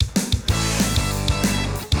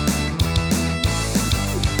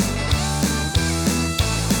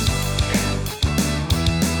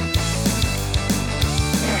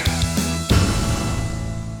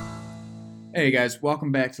Hey guys,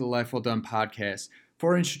 welcome back to the Life Well Done podcast.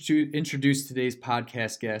 Before I introduce today's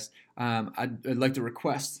podcast guest, I'd like to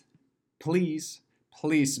request, please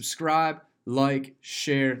subscribe, like,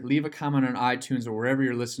 share, leave a comment on iTunes or wherever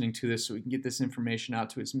you're listening to this so we can get this information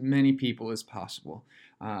out to as many people as possible.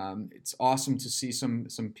 It's awesome to see some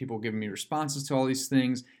people giving me responses to all these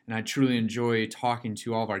things, and I truly enjoy talking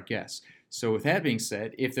to all of our guests. So with that being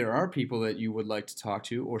said, if there are people that you would like to talk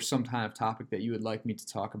to or some kind of topic that you would like me to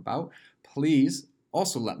talk about, please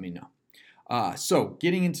also let me know. So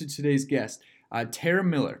getting into today's guest, Tara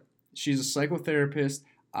Miller. She's a psychotherapist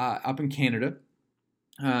up in Canada.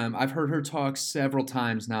 I've heard her talk several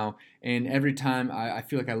times now, and every time I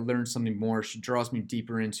feel like I learn something more. She draws me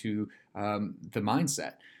deeper into the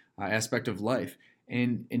mindset aspect of life.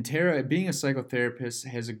 And Tara, being a psychotherapist,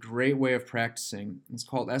 has a great way of practicing. It's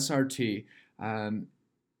called SRT.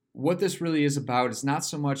 What this really is about is not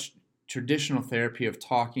so much traditional therapy of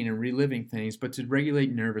talking and reliving things, but to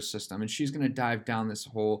regulate nervous system. And she's going to dive down this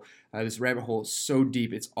rabbit hole so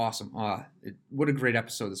deep. It's awesome. What a great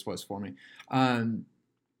episode this was for me.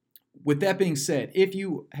 With that being said, if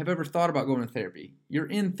you have ever thought about going to therapy, you're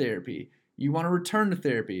in therapy, you want to return to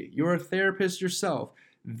therapy, you're a therapist yourself,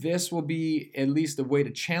 this will be at least a way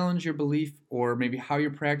to challenge your belief or maybe how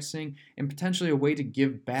you're practicing, and potentially a way to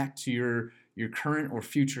give back to your current or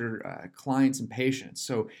future clients and patients.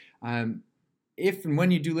 So if and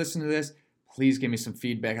when you do listen to this, please give me some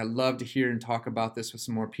feedback. I'd love to hear and talk about this with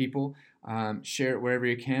some more people. Share it wherever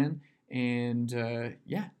you can. And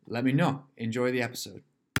let me know. Enjoy the episode.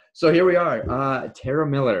 So here we are, Tara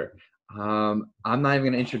Miller. I'm not even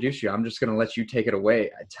going to introduce you. I'm just going to let you take it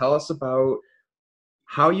away. Tell us about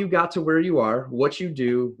how you got to where you are, what you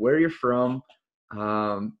do, where you're from.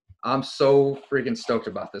 I'm so freaking stoked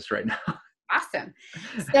about this right now. Awesome.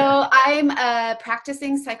 So I'm a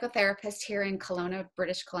practicing psychotherapist here in Kelowna,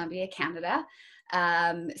 British Columbia, Canada.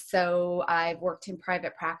 So I've worked in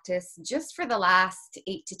private practice just for the last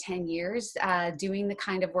 8 to 10 years, doing the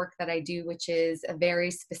kind of work that I do, which is a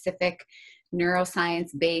very specific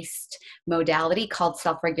neuroscience-based modality called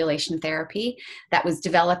self-regulation therapy that was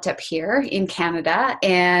developed up here in Canada.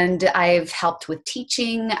 And I've helped with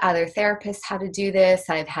teaching other therapists how to do this.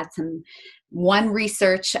 I've had one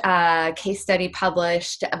research case study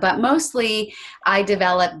published, but mostly I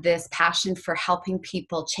developed this passion for helping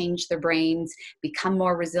people change their brains, become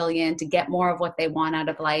more resilient, to get more of what they want out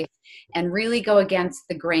of life, and really go against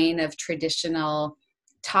the grain of traditional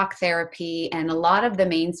talk therapy and a lot of the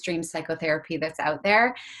mainstream psychotherapy that's out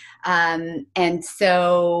there. And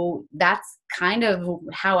so that's kind of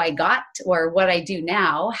how I got, or what I do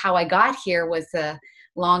now. How I got here was a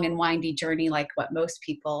long and windy journey, like what most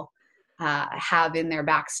people have in their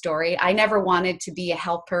backstory. I never wanted to be a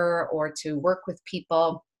helper or to work with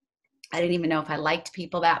people. I didn't even know if I liked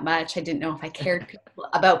people that much. I didn't know if I cared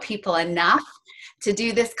about people enough to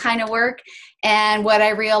do this kind of work. And what I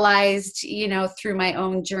realized, through my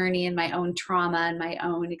own journey and my own trauma and my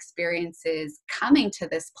own experiences coming to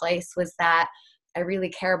this place, was that I really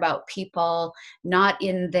care about people, not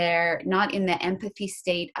in the empathy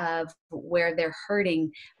state of where they're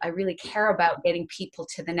hurting. I really care about getting people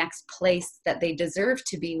to the next place that they deserve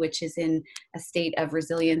to be, which is in a state of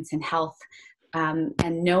resilience and health, and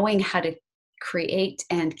knowing how to create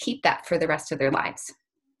and keep that for the rest of their lives.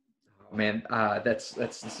 Man, this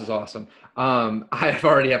is awesome. I've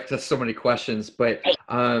already have so many questions, but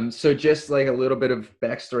so just like a little bit of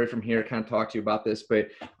backstory from here, kind of talk to you about this, but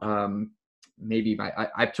maybe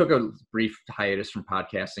I took a brief hiatus from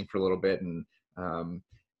podcasting for a little bit, and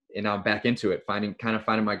I'm back into it, finding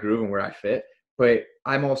my groove and where I fit. But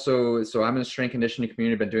I'm in the strength conditioning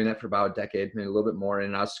community. I've been doing that for about a decade, maybe a little bit more, in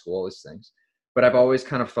and out of school, all these things. But I've always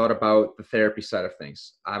kind of thought about the therapy side of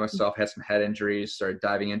things. I myself had some head injuries, started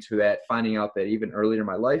diving into that, finding out that even earlier in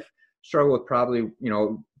my life, struggled with probably,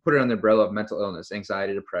 put it on the umbrella of mental illness,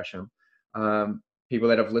 anxiety, depression. People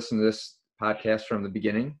that have listened to this podcast from the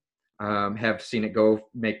beginning have seen it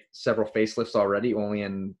make several facelifts already, only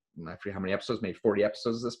in, I forget how many episodes, maybe 40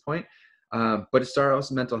 episodes at this point. But it started out as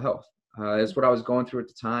mental health. It's what I was going through at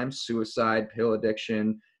the time: suicide, pill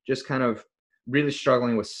addiction, just kind of really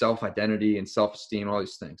struggling with self-identity and self-esteem, all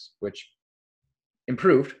these things, which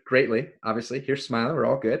improved greatly. Obviously, here's smiling, we're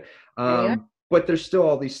all good. But there's still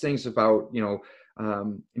all these things about,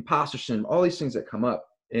 imposter syndrome, all these things that come up.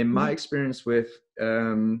 In my experience with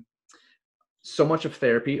so much of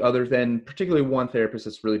therapy, other than particularly one therapist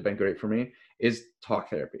that's really been great for me, is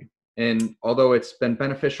talk therapy. And although it's been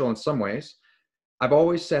beneficial in some ways, I've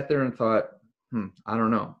always sat there and thought, I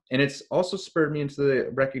don't know. And it's also spurred me into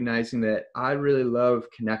recognizing that I really love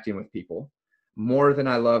connecting with people more than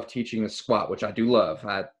I love teaching the squat, which I do love.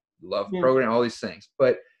 love program, all these things,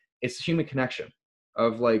 but it's the human connection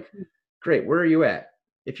of like, great, where are you at?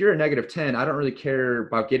 If you're a -10, I don't really care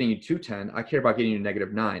about getting you to 10. I care about getting you to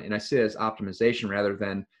 -9. And I see it as optimization rather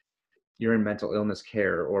than you're in mental illness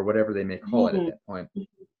care or whatever they may call it at that point.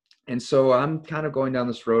 And so I'm kind of going down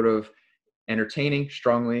this road of entertaining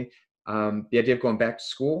strongly, the idea of going back to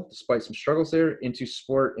school, despite some struggles there, into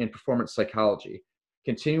sport and performance psychology,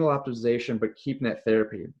 continual optimization, but keeping that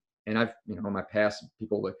therapy. And I've, in my past,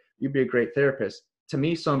 people like, you'd be a great therapist. To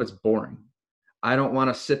me, some of it's boring. I don't want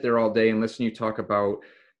to sit there all day and listen to you talk about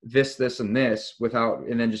this, and this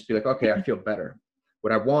and then just be like, okay, I feel better.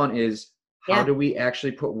 What I want is, how do we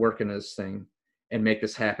actually put work into this thing and make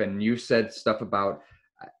this happen? You said stuff about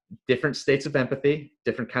different states of empathy,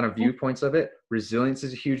 different kind of viewpoints of it. Resilience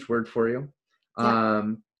is a huge word for you.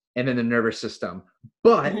 And then the nervous system.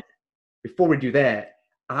 But before we do that,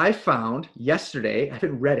 I found yesterday, I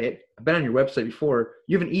haven't read it, I've been on your website before,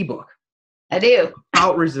 you have an ebook. I do.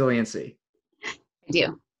 About resiliency. I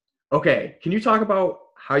do. Okay. Can you talk about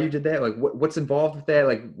how you did that? Like what's involved with that,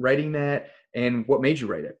 like writing that, and what made you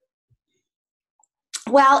write it?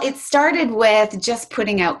 Well, it started with just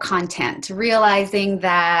putting out content, realizing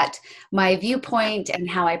that my viewpoint and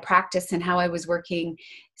how I practice and how I was working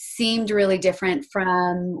seemed really different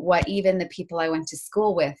from what even the people I went to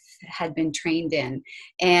school with had been trained in,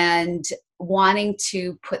 and wanting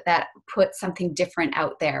to put something different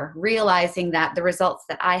out there, realizing that the results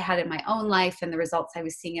that I had in my own life and the results I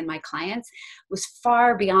was seeing in my clients was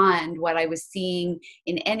far beyond what I was seeing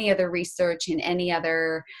in any other research, in any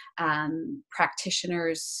other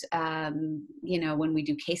practitioners, when we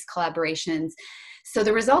do case collaborations. So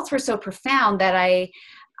the results were so profound that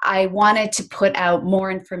I wanted to put out more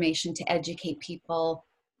information to educate people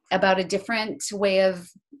about a different way of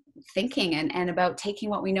thinking and about taking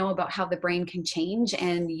what we know about how the brain can change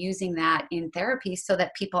and using that in therapy so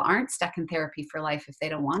that people aren't stuck in therapy for life if they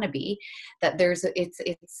don't want to be, that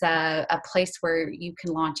it's a place where you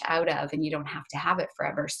can launch out of and you don't have to have it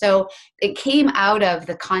forever. So it came out of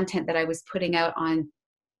the content that I was putting out on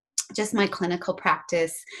just my clinical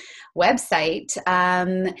practice website.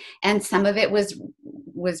 And some of it was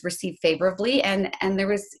received favorably. And there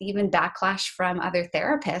was even backlash from other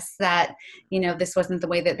therapists that, this wasn't the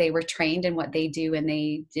way that they were trained and what they do, and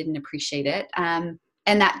they didn't appreciate it. And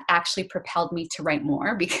that actually propelled me to write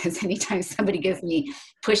more, because anytime somebody gives me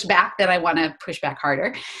pushback, then I want to push back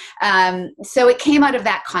harder. So it came out of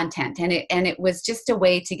that content, and it was just a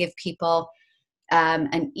way to give people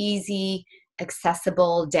an easy,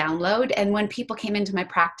 accessible download. And when people came into my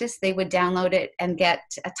practice, they would download it and get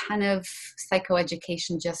a ton of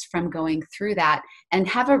psychoeducation just from going through that and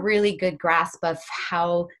have a really good grasp of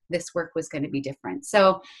how this work was going to be different.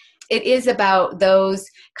 So it is about those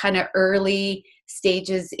kind of early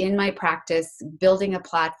stages in my practice, building a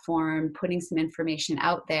platform, putting some information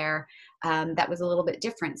out there that was a little bit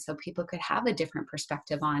different, so people could have a different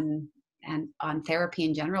perspective on therapy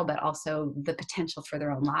in general, but also the potential for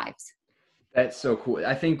their own lives. That's so cool.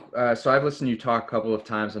 I think, so I've listened to you talk a couple of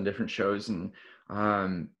times on different shows, and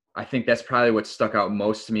I think that's probably what stuck out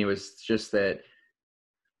most to me was just that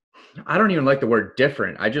I don't even like the word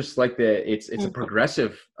different. I just like that it's a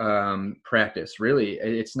progressive practice, really.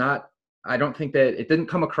 It's not, I don't think that it didn't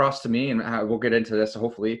come across to me, and we'll get into this,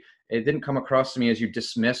 hopefully. It didn't come across to me as you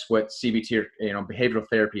dismiss what CBT or behavioral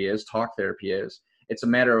therapy is, talk therapy is. It's a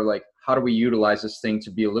matter of like, how do we utilize this thing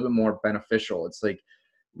to be a little bit more beneficial? It's like,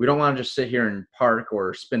 we don't want to just sit here and park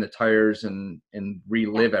or spin the tires and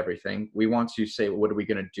relive everything. We want to say, what are we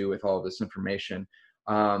going to do with all of this information?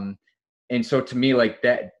 And so to me, like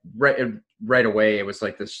that right away, it was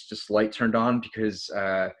like this just light turned on, because,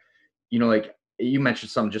 like you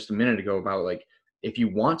mentioned something just a minute ago about like, if you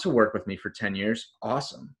want to work with me for 10 years,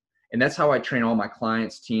 awesome. And that's how I train all my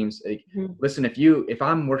clients, teams. Like, listen, if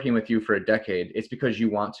I'm working with you for a decade, it's because you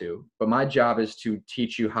want to, but my job is to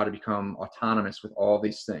teach you how to become autonomous with all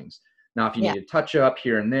these things. Now, if you need to touch up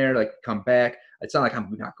here and there, like come back, it's not like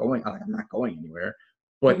I'm not going anywhere,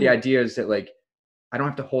 but the idea is that like, I don't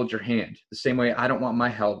have to hold your hand the same way. I don't want my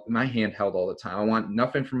hand held all the time. I want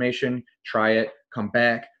enough information, try it, come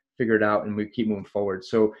back, figure it out, and we keep moving forward.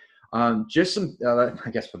 So just some, I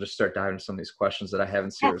guess we'll just start diving into some of these questions that I have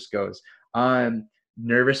and see where this goes.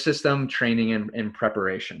 Nervous system training and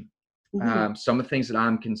preparation. Some of the things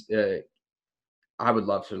that I would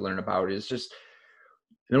love to learn about is just,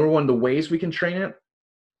 number one, the ways we can train it.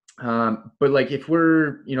 But like if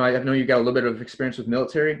we're, I know you got a little bit of experience with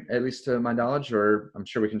military, at least to my knowledge, or I'm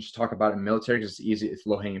sure we can just talk about it in military because it's easy, it's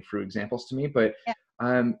low hanging fruit examples to me. But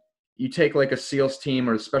you take like a SEALs team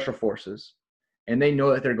or the special forces, and they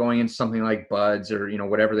know that they're going into something like BUDS or,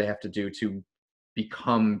 whatever they have to do to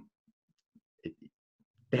become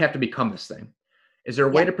they have to become this thing. Is there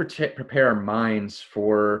a way to prepare our minds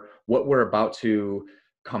for what we're about to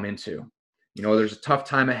come into? You know, there's a tough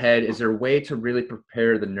time ahead. Is there a way to really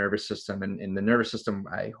prepare the nervous system? And the nervous system,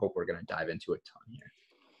 I hope we're going to dive into a ton here.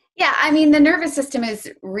 Yeah, I mean, the nervous system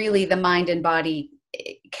is really the mind and body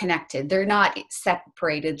connected. They're not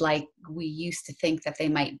separated like we used to think that they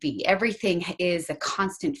might be. Everything is a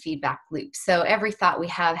constant feedback loop. So every thought we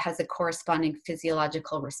have has a corresponding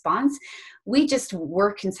physiological response. We just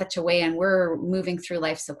work in such a way, and we're moving through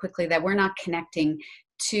life so quickly that we're not connecting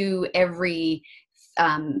to every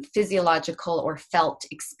physiological or felt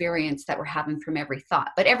experience that we're having from every thought,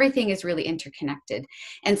 but everything is really interconnected.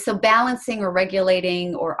 And so balancing or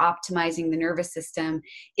regulating or optimizing the nervous system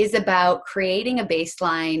is about creating a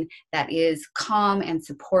baseline that is calm and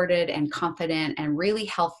supported and confident and really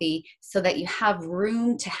healthy, so that you have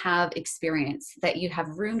room to have experience, that you have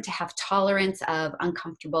room to have tolerance of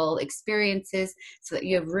uncomfortable experiences, so that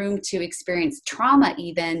you have room to experience trauma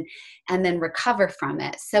even, and then recover from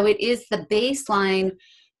it. So it is the baseline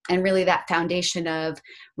and really that foundation of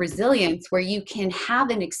resilience, where you can have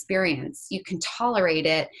an experience, you can tolerate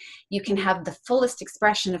it, you can have the fullest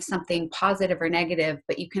expression of something positive or negative,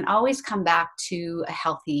 but you can always come back to a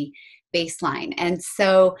healthy baseline. And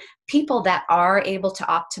so people that are able to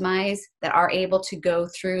optimize, that are able to go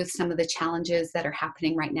through some of the challenges that are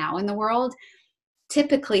happening right now in the world,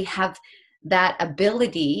 typically have that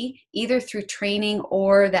ability, either through training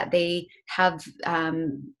or that they have a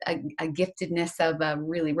giftedness of a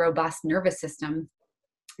really robust nervous system,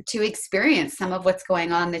 to experience some of what's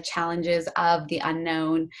going on, the challenges of the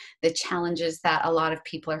unknown, the challenges that a lot of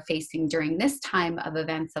people are facing during this time of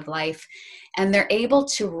events of life. And they're able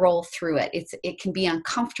to roll through it. It can be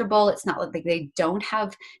uncomfortable. It's not like they don't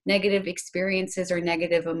have negative experiences or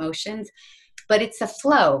negative emotions, but it's a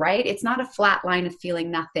flow, right? It's not a flat line of feeling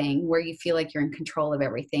nothing where you feel like you're in control of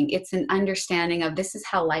everything. It's an understanding of, this is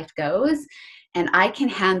how life goes, and I can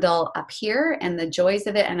handle up here and the joys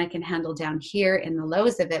of it, and I can handle down here in the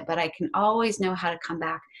lows of it, but I can always know how to come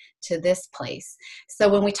back to this place. So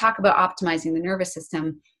when we talk about optimizing the nervous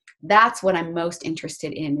system, that's what I'm most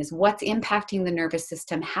interested in, is what's impacting the nervous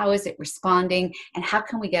system, how is it responding, and how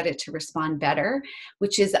can we get it to respond better,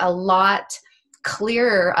 which is a lot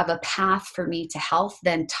clearer of a path for me to health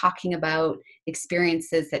than talking about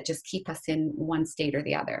experiences that just keep us in one state or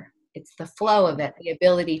the other. It's the flow of it, the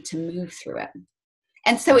ability to move through it.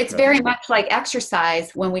 And so it's very much like exercise.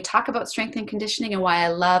 When we talk about strength and conditioning, and why I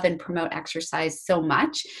love and promote exercise so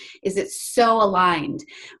much, is it's so aligned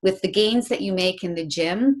with the gains that you make in the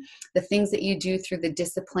gym, the things that you do through the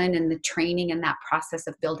discipline and the training and that process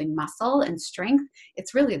of building muscle and strength.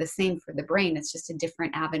 It's really the same for the brain. It's just a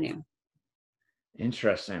different avenue.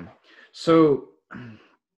 Interesting. So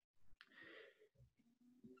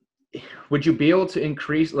would you be able to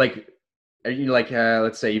increase, like, are you like,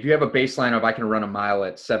 let's say if you have a baseline of, I can run a mile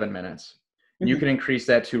at 7 minutes, and you can increase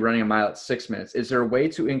that to running a mile at 6 minutes. Is there a way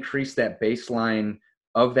to increase that baseline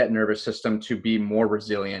of that nervous system to be more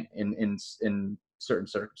resilient in certain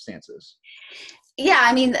circumstances? Yeah,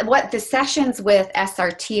 I mean, what the sessions with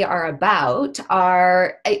SRT are about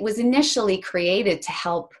it was initially created to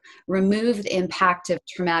help remove the impact of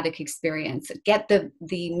traumatic experience, get the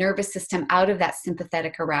nervous system out of that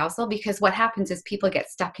sympathetic arousal, because what happens is people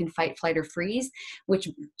get stuck in fight, flight, or freeze, which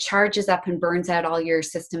charges up and burns out all your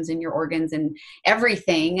systems and your organs and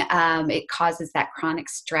everything. It causes that chronic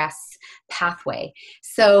stress pathway.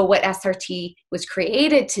 So what SRT was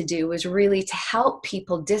created to do was really to help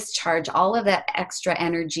people discharge all of that extra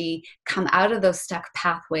energy, come out of those stuck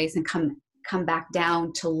pathways, and come back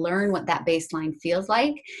down to learn what that baseline feels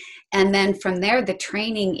like. And then from there, the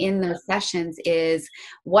training in those sessions is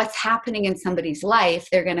what's happening in somebody's life.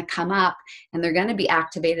 They're going to come up and they're going to be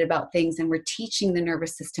activated about things, and we're teaching the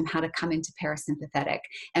nervous system how to come into parasympathetic.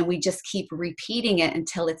 And we just keep repeating it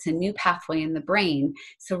until it's a new pathway in the brain.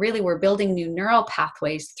 So really, we're building new neural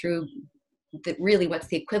pathways through really what's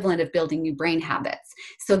the equivalent of building new brain habits.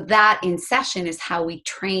 So that in session is how we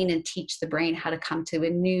train and teach the brain how to come to a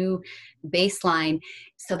new baseline,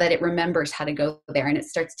 so that it remembers how to go there and it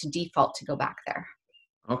starts to default to go back there.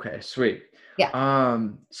 Okay, sweet. Yeah.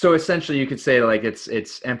 So essentially you could say, like,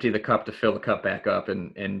 it's empty the cup to fill the cup back up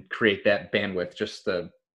and create that bandwidth, just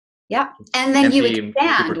the Yeah. And then you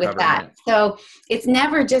expand with that. So it's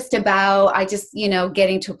never just about,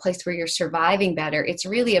 getting to a place where you're surviving better. It's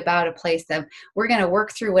really about a place of, we're going to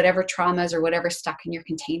work through whatever traumas or whatever's stuck in your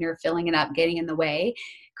container, filling it up, getting in the way,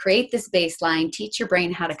 create this baseline, teach your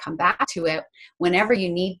brain how to come back to it whenever you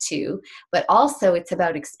need to. But also it's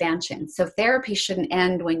about expansion. So therapy shouldn't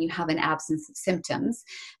end when you have an absence of symptoms.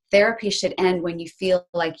 therapy should end when you feel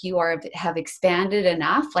like you have expanded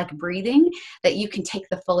enough, like breathing, that you can take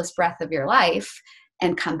the fullest breath of your life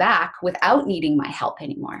and come back without needing my help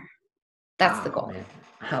anymore. That's the goal. Man.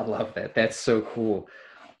 I love that. That's so cool.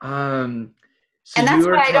 So and that's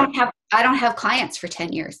why I don't have clients for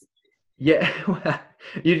 10 years. Yeah.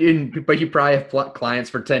 But you probably have clients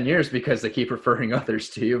for 10 years because they keep referring others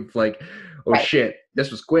to you. Like, oh right. Shit, this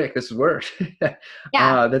was quick. This worked.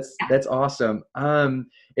 Yeah. That's awesome.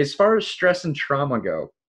 As far as stress and trauma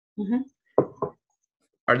go,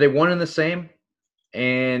 are they one and the same?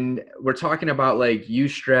 And we're talking about like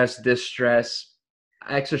eustress, distress,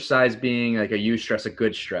 exercise being like a eustress, a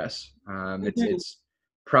good stress. It's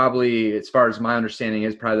probably, as far as my understanding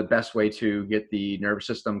is, probably the best way to get the nervous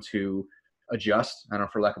system to adjust. I don't know,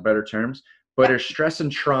 for lack of better terms. But there's stress and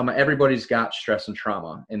trauma. Everybody's got stress and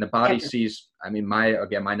trauma, and the body sees. I mean,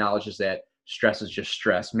 my knowledge is that stress is just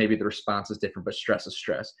stress. Maybe the response is different, but stress is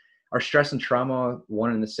stress. Are stress and trauma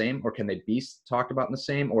one and the same, or can they be talked about in the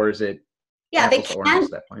same, or is it? Yeah, they can.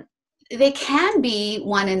 At that point? They can be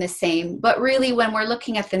one and the same, but really when we're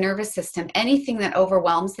looking at the nervous system, anything that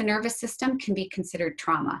overwhelms the nervous system can be considered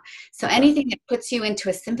trauma. So anything that puts you into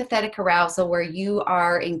a sympathetic arousal where you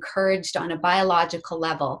are encouraged on a biological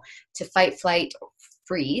level to fight, flight,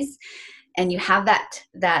 freeze, and you have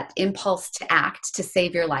that impulse to act to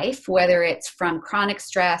save your life, whether it's from chronic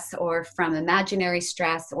stress or from imaginary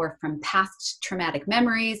stress or from past traumatic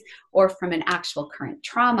memories or from an actual current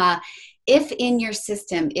trauma, if in your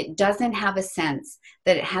system it doesn't have a sense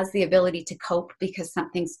that it has the ability to cope because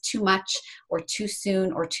something's too much or too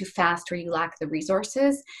soon or too fast or you lack the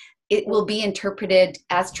resources, it will be interpreted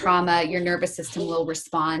as trauma. Your nervous system will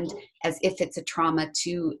respond as if it's a trauma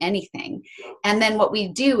to anything. And then what we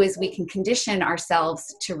do is we can condition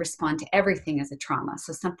ourselves to respond to everything as a trauma.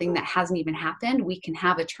 So something that hasn't even happened, we can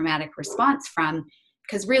have a traumatic response from,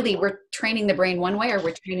 because really we're training the brain one way or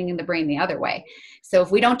we're training the brain the other way. So if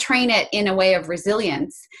we don't train it in a way of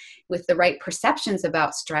resilience with the right perceptions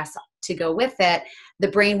about stress to go with it, the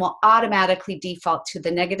brain will automatically default to the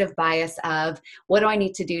negative bias of what do I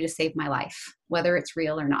need to do to save my life, whether it's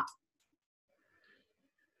real or not.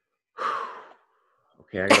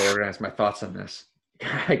 Okay, I gotta organize my thoughts on this.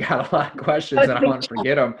 I got a lot of questions and I want to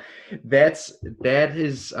forget them. That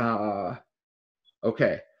is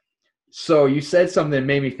okay. So you said something that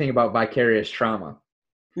made me think about vicarious trauma.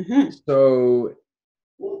 So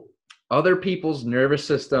other people's nervous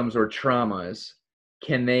systems or traumas,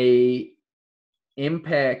 can they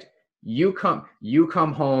impact you?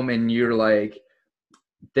 Come home and you're like,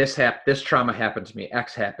 this trauma happened to me,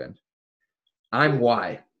 X happened, I'm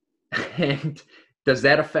Y. And does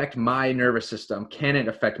that affect my nervous system? Can it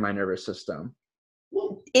affect my nervous system?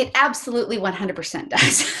 It absolutely 100%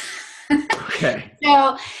 does. Okay.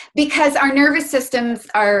 So, because our nervous systems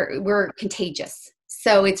we're contagious.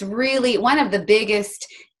 So it's really one of the biggest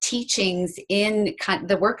teachings in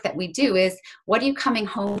the work that we do is what are you coming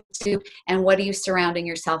home to and what are you surrounding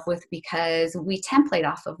yourself with, because we template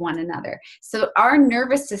off of one another. So our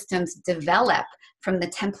nervous systems develop from the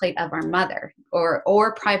template of our mother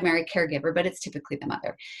or primary caregiver, but it's typically the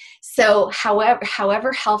mother. So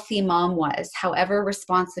however healthy mom was, however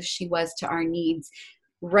responsive she was to our needs,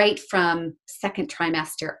 right from second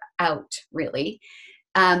trimester out, really,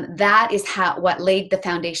 that is what laid the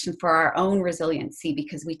foundation for our own resiliency,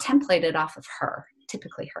 because we templated off of her,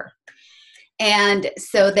 typically her. And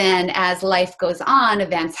so then as life goes on,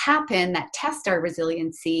 events happen that test our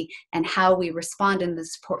resiliency and how we respond and the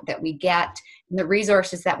support that we get and the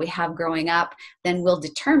resources that we have growing up, then we'll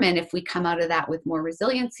determine if we come out of that with more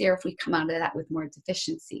resiliency or if we come out of that with more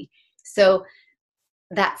deficiency. So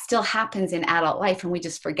that still happens in adult life, and we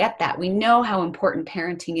just forget that. We know how important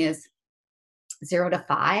parenting is. 0 to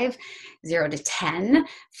 5, 0 to 10.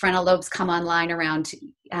 Frontal lobes come online around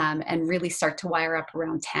and really start to wire up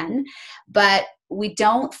around 10. But we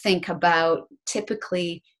don't think about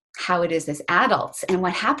typically how it is as adults. And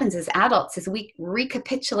what happens as adults is we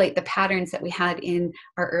recapitulate the patterns that we had in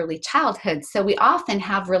our early childhood. So we often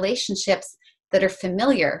have relationships that are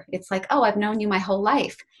familiar. It's like, oh, I've known you my whole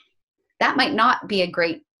life. That might not be a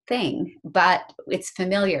great thing, but it's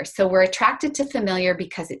familiar. So we're attracted to familiar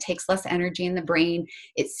because it takes less energy in the brain.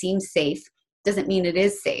 It seems safe. Doesn't mean it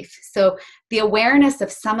is safe. So the awareness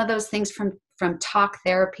of some of those things from talk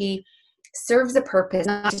therapy serves a purpose,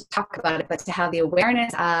 not to talk about it, but to have the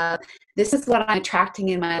awareness of this is what I'm attracting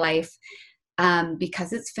in my life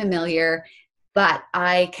because it's familiar. But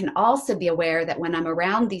I can also be aware that when I'm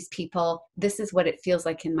around these people, this is what it feels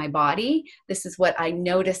like in my body. This is what I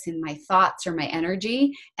notice in my thoughts or my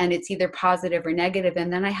energy, and it's either positive or negative.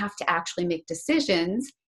 And then I have to actually make decisions.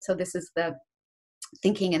 So this is the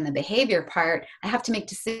thinking in the behavior part, I have to make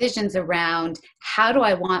decisions around how do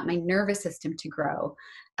I want my nervous system to grow?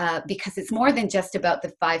 Because it's more than just about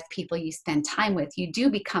the 5 people you spend time with. You do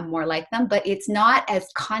become more like them, but it's not as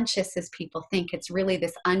conscious as people think. It's really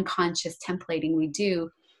this unconscious templating we do,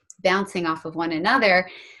 bouncing off of one another.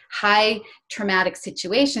 High traumatic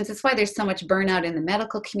situations. That's why there's so much burnout in the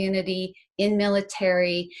medical community, in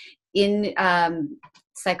military, in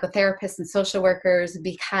psychotherapists and social workers,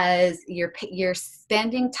 because you're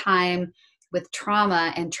spending time with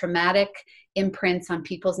trauma and traumatic imprints on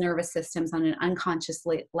people's nervous systems on an unconscious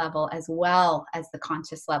level as well as the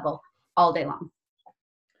conscious level all day long.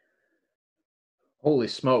 Holy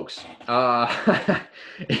smokes.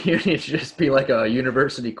 You need to just be like a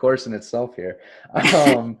university course in itself here.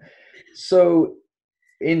 So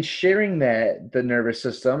in sharing that the nervous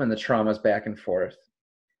system and the traumas back and forth,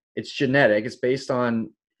 it's genetic. It's based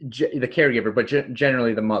on the caregiver, but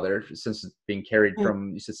generally the mother, since it's being carried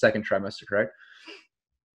from, you said, second trimester, correct?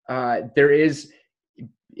 There is,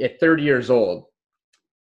 at 30 years old,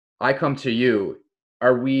 I come to you.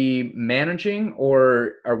 Are we managing,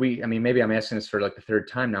 or are we, I mean, maybe I'm asking this for like the third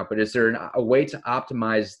time now, but is there a way to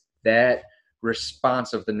optimize that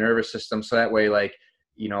response of the nervous system so that way, like,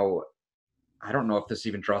 you know, I don't know if this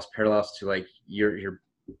even draws parallels to like you're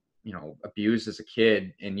you know, abused as a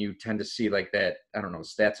kid, and you tend to see like that, I don't know what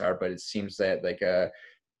stats are, but it seems that like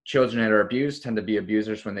children that are abused tend to be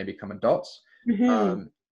abusers when they become adults. Mm-hmm.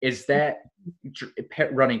 Is that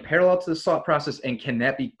running parallel to the thought process, and can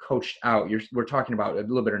that be coached out? We're talking about a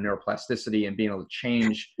little bit of neuroplasticity and being able to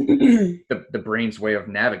change the brain's way of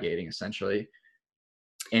navigating, essentially.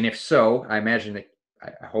 And if so, I imagine that,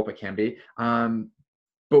 I hope it can be.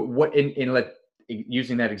 But what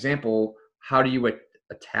using that example, how do you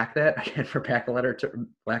attack that, again, for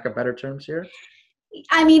lack of better terms here?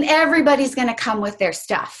 I mean, everybody's going to come with their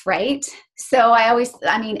stuff, right? So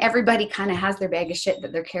everybody kind of has their bag of shit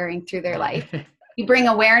that they're carrying through their life. You bring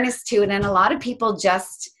awareness to it, and a lot of people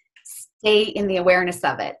just stay in the awareness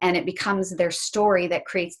of it, and it becomes their story that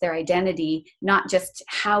creates their identity, not just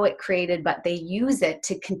how it created, but they use it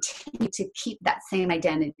to continue to keep that same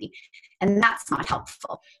identity. And that's not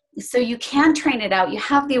helpful. So you can train it out. You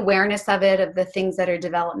have the awareness of it, of the things that are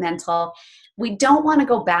developmental. We don't want to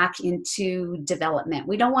go back into development.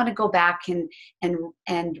 We don't want to go back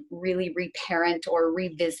and really reparent or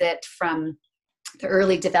revisit from the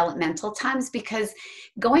early developmental times, because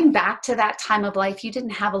going back to that time of life, you didn't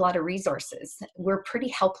have a lot of resources. We're pretty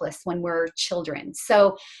helpless when we're children.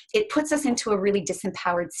 So it puts us into a really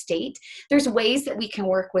disempowered state. There's ways that we can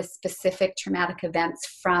work with specific traumatic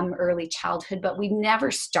events from early childhood, but we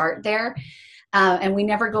never start there. And we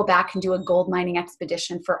never go back and do a gold mining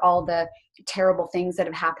expedition for all the terrible things that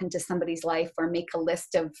have happened to somebody's life, or make a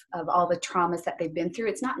list of all the traumas that they've been through.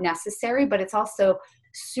 It's not necessary, but it's also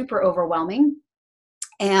super overwhelming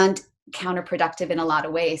and counterproductive in a lot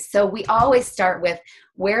of ways. So we always start with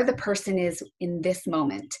where the person is in this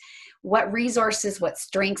moment. What resources, what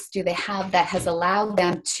strengths do they have that has allowed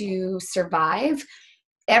them to survive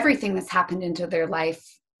everything that's happened into their life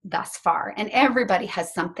thus far? And everybody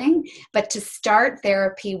has something, but to start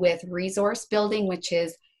therapy with resource building, which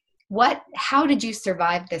is how did you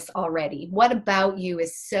survive this already? What about you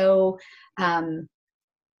is so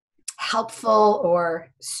helpful or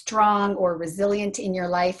strong or resilient in your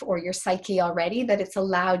life or your psyche already that it's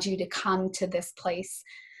allowed you to come to this place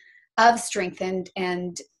of strength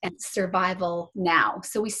and survival now?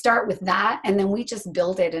 So we start with that, and then we just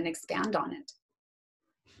build it and expand on it.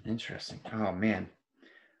 Interesting. Oh man.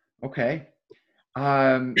 Okay.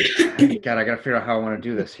 God, I gotta figure out how I want to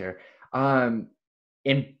do this here.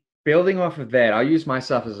 In building off of that, I'll use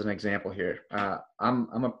myself as an example here.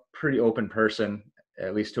 I'm a pretty open person,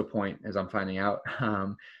 at least to a point, as I'm finding out.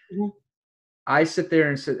 I sit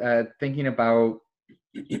there and thinking about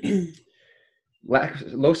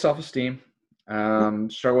low self-esteem,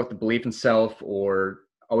 struggle with the belief in self, or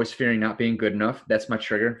always fearing not being good enough. That's my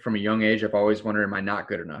trigger. From a young age, I've always wondered, am I not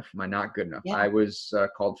good enough? Am I not good enough? Yeah. I was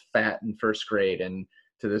called fat in first grade, and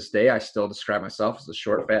to this day, I still describe myself as a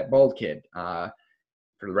short, fat, bald kid.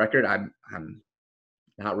 For the record, I'm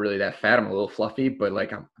not really that fat. I'm a little fluffy, but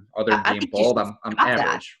like, other than being bald, I'm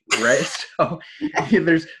average, right? So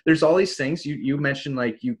there's all these things. You mentioned,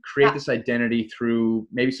 like, you create this identity through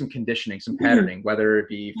maybe some conditioning, some patterning, whether it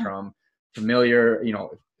be from familiar,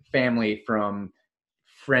 family, from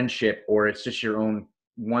friendship, or it's just your own.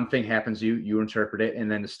 One thing happens, you interpret it,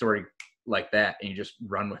 and then the story like that, and you just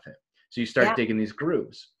run with it. So you start digging these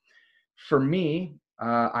grooves. For me,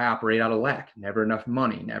 I operate out of lack. Never enough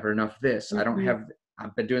money, never enough this.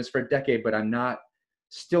 I've been doing this for a decade, but I'm not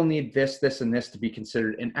still need this, this, and this to be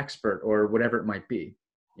considered an expert or whatever it might be.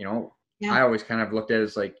 Yeah. I always kind of looked at it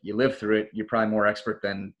as like, you live through it, you're probably more expert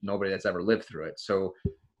than nobody that's ever lived through it. So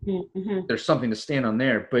there's something to stand on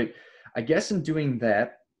there. But I guess in doing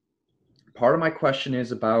that, part of my question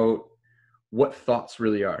is about what thoughts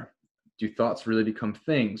really are. Do thoughts really become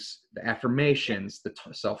things? The affirmations, the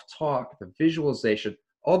self-talk, the visualization,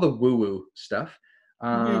 all the woo-woo stuff.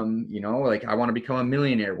 Like, I want to become a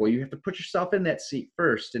millionaire. Well, you have to put yourself in that seat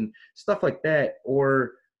first and stuff like that.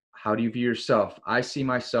 Or how do you view yourself? I see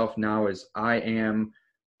myself now as I am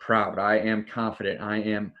proud. I am confident. I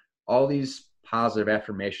am all these positive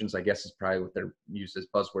affirmations, I guess is probably what they're used as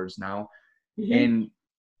buzzwords now. And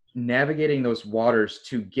navigating those waters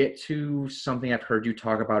to get to something I've heard you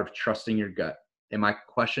talk about of trusting your gut. And my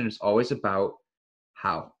question is always about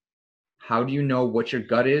how. How do you know what your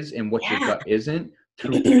gut is and what your gut isn't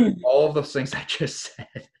through all of those things I just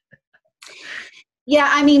said? Yeah,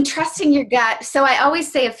 I mean, trusting your gut. So I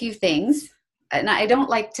always say a few things, and I don't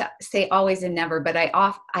like to say always and never, but I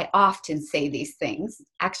often say these things.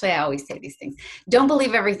 Actually, I always say these things. Don't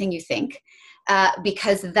believe everything you think,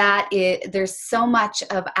 because there's so much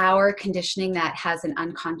of our conditioning that has an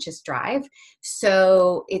unconscious drive.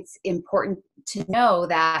 So it's important to know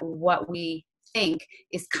that what we think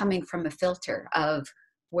is coming from a filter of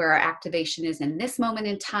where our activation is in this moment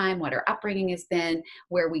in time, what our upbringing has been,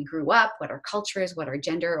 where we grew up, what our culture is, what our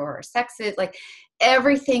gender or our sex is. Like,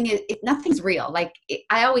 everything is, nothing's real. Like,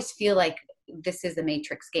 I always feel like this is a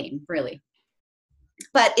matrix game, really.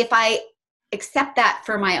 But if I accept that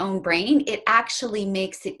for my own brain, it actually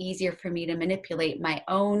makes it easier for me to manipulate my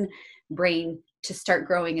own brain to start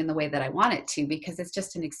growing in the way that I want it to, because it's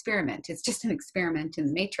just an experiment. It's just an experiment in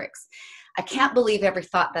the matrix. I can't believe every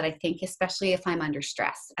thought that I think, especially if I'm under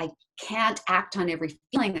stress. I can't act on every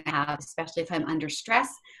feeling I have, especially if I'm under stress,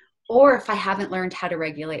 or if I haven't learned how to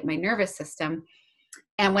regulate my nervous system.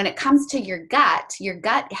 And when it comes to your gut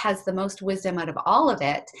has the most wisdom out of all of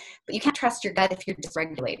it, but you can't trust your gut if you're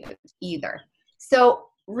dysregulated either. So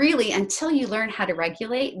really, until you learn how to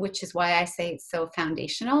regulate, which is why I say it's so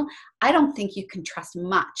foundational, I don't think you can trust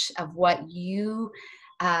much of what you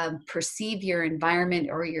perceive your environment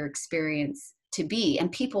or your experience to be.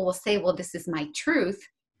 And people will say, well, this is my truth,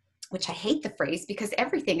 which I hate the phrase, because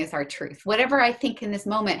everything is our truth. Whatever I think in this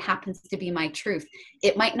moment happens to be my truth.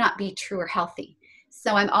 It might not be true or healthy.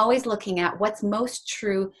 So I'm always looking at what's most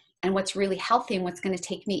true and what's really healthy and what's going to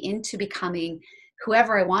take me into becoming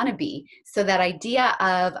whoever I want to be. So that idea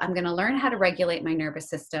of, I'm going to learn how to regulate my nervous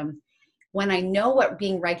system. When I know what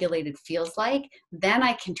being regulated feels like, then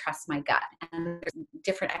I can trust my gut. And there's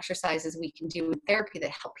different exercises we can do in therapy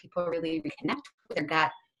that help people really reconnect with their gut,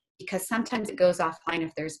 because sometimes it goes offline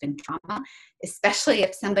if there's been trauma, especially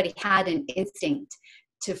if somebody had an instinct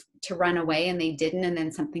to run away and they didn't, and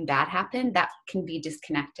then something bad happened, that can be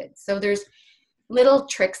disconnected. So there's little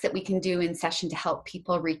tricks that we can do in session to help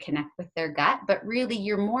people reconnect with their gut. But really,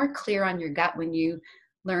 you're more clear on your gut when you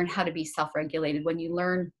learn how to be self-regulated, when you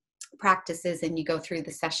learn practices and you go through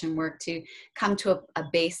the session work to come to a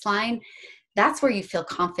baseline. That's where you feel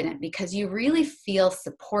confident, because you really feel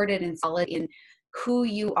supported and solid in who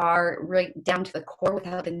you are, right down to the core,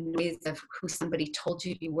 without the noise of who somebody told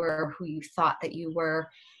you you were, or who you thought that you were.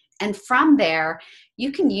 And from there,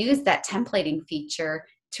 you can use that templating feature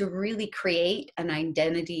to really create an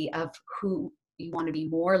identity of who you want to be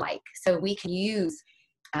more like. So we can use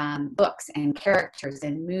books and characters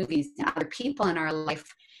and movies and other people in our life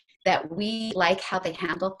that we like how they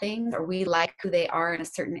handle things, or we like who they are in a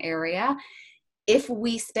certain area. If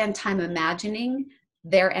we spend time imagining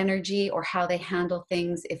their energy or how they handle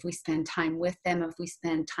things, if we spend time with them, if we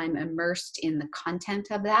spend time immersed in the content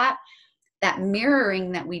of that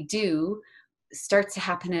mirroring that we do starts to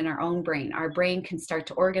happen in our own brain. Our brain can start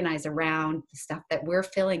to organize around the stuff that we're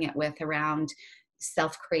filling it with around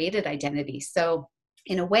self-created identity. So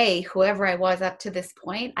in a way, whoever I was up to this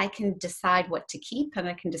point, I can decide what to keep and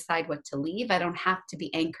I can decide what to leave. I don't have to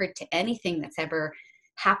be anchored to anything that's ever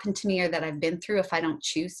happened to me or that I've been through if I don't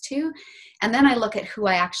choose to. And then I look at who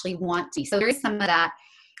I actually want to be. So there is some of that,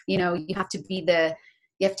 you have to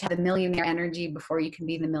have the millionaire energy before you can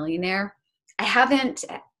be the millionaire. I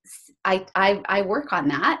work on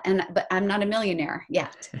that, but I'm not a millionaire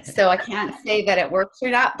yet. So I can't say that it works or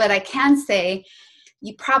not, but I can say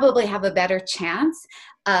you probably have a better chance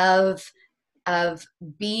of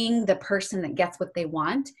being the person that gets what they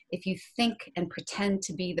want if you think and pretend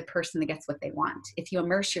to be the person that gets what they want. If you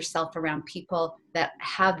immerse yourself around people that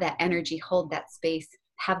have that energy, hold that space,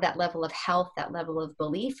 have that level of health, that level of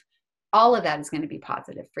belief, all of that is going to be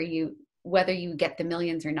positive for you. Whether you get the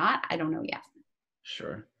millions or not, I don't know yet.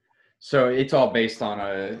 Sure. So it's all based on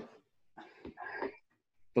the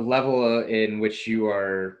level in which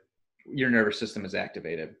your nervous system is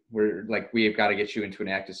activated. We're like, we have got to get you into an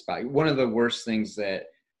active spot. One of the worst things that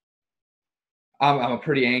I'm a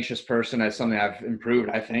pretty anxious person. That's something I've improved,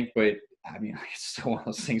 I think, but I mean, it's still one of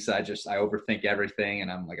those things that I overthink everything,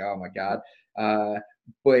 and I'm like, oh my God.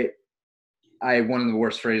 But one of the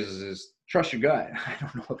worst phrases is trust your gut. I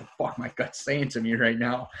don't know what the fuck my gut's saying to me right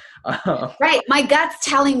now. Right. My gut's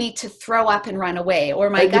telling me to throw up and run away, or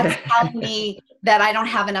my gut's telling me that I don't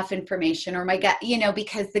have enough information, or my gut,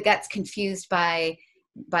 because the gut's confused by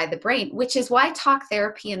the brain, which is why talk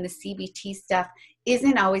therapy and the CBT stuff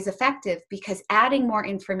isn't always effective, because adding more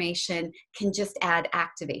information can just add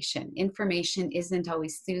activation. Information isn't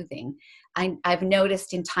always soothing. I've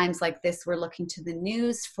noticed in times like this, we're looking to the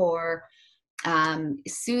news for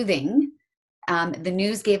soothing. The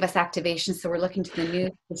news gave us activation, so we're looking to the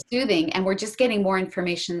news for soothing, and we're just getting more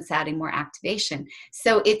information that's adding more activation.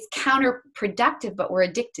 So it's counterproductive, but we're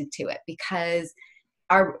addicted to it because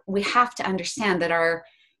we have to understand that our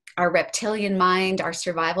reptilian mind, our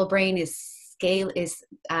survival brain is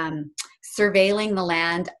surveilling the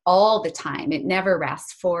land all the time. It never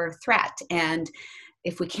rests for threat, and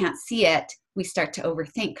if we can't see it, we start to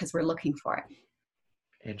overthink because we're looking for it.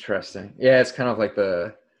 Interesting. Yeah, it's kind of like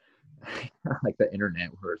the internet,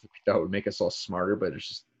 where that would make us all smarter, but there's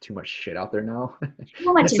just too much shit out there now.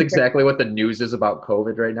 That's exactly what the news is about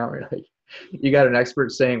COVID right now. Right? Like, you got an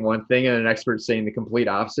expert saying one thing and an expert saying the complete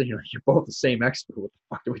opposite. You're both the same expert. What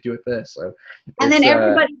the fuck do we do with this? So, and then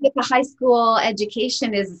everybody with a high school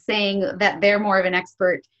education is saying that they're more of an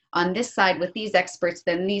expert on this side with these experts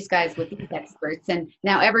than these guys with these experts. And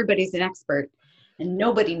now everybody's an expert and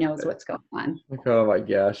nobody knows what's going on. Oh my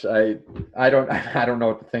gosh. I don't know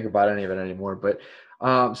what to think about any of it anymore. But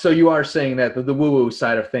so you are saying that the woo-woo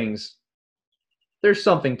side of things, there's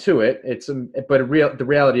something to it. The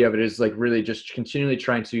reality of it is like really just continually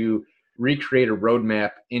trying to recreate a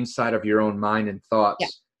roadmap inside of your own mind and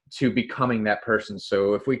thoughts to becoming that person.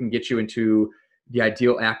 So if we can get you into the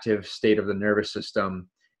ideal active state of the nervous system,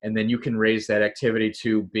 and then you can raise that activity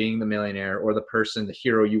to being the millionaire or the person, the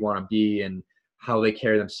hero you want to be, and how they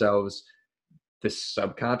carry themselves, the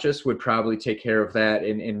subconscious would probably take care of that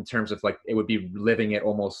in terms of like, it would be living it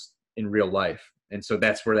almost in real life. And so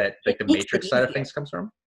that's where that, like, the matrix side of things comes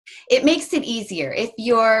from. It makes it easier. If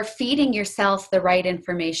you're feeding yourself the right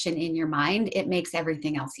information in your mind, it makes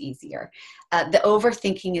everything else easier. The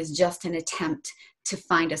overthinking is just an attempt to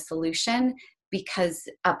find a solution, because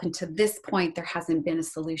up until this point, there hasn't been a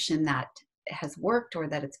solution that has worked or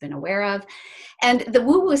that it's been aware of. And the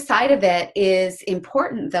woo-woo side of it is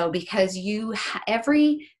important, though, because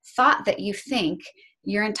every thought that you think,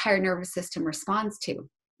 your entire nervous system responds to.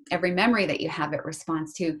 Every memory that you have, it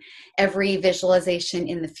responds to. Every visualization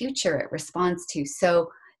in the future, it responds to.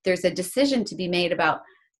 So there's a decision to be made about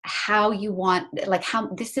how you want, like, how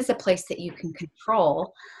this is a place that you can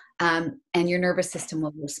control, and your nervous system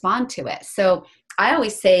will respond to it. So I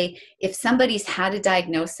always say, if somebody's had a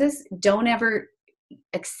diagnosis, don't ever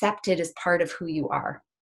accept it as part of who you are.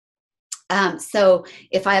 So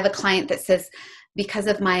if I have a client that says, because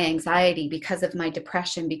of my anxiety, because of my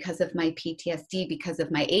depression, because of my PTSD, because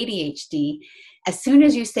of my ADHD, as soon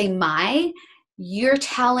as you say you're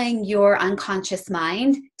telling your unconscious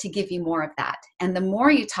mind to give you more of that. And the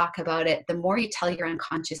more you talk about it, the more you tell your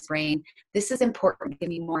unconscious brain, this is important, give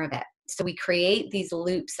me more of it. So we create these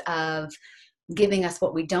loops of giving us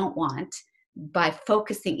what we don't want by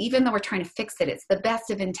focusing, even though we're trying to fix it. It's the best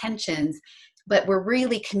of intentions, but we're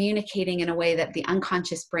really communicating in a way that the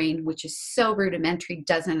unconscious brain, which is so rudimentary,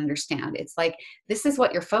 doesn't understand. It's like, this is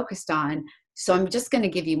what you're focused on, so I'm just going to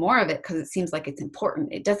give you more of it because it seems like it's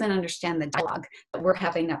important. It doesn't understand the dialogue that we're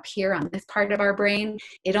having up here on this part of our brain.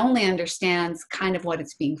 It only understands kind of what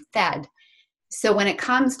it's being fed. So when it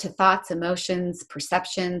comes to thoughts, emotions,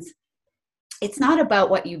 perceptions, it's not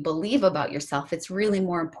about what you believe about yourself. It's really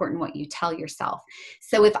more important what you tell yourself.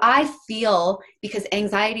 So if I feel, because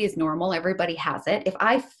anxiety is normal, everybody has it. If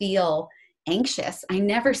I feel anxious, I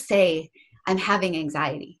never say I'm having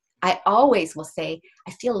anxiety. I always will say,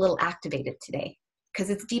 I feel a little activated today,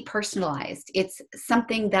 because it's depersonalized. It's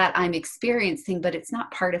something that I'm experiencing, but it's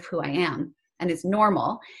not part of who I am. And it's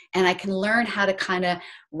normal. And I can learn how to kind of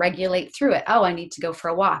regulate through it. Oh, I need to go for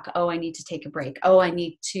a walk. Oh, I need to take a break. Oh, I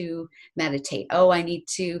need to meditate. Oh,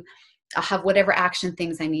 I'll have whatever action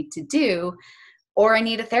things I need to do. or I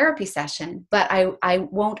need a therapy session, but I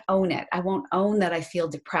won't own it. I won't own that I feel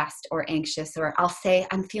depressed or anxious, or I'll say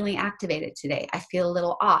I'm feeling activated today. I feel a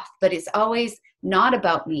little off, but it's always not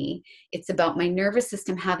about me. It's about my nervous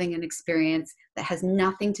system having an experience that has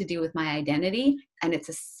nothing to do with my identity. And it's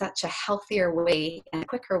such a healthier way and a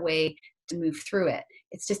quicker way to move through it.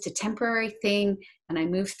 It's just a temporary thing, and I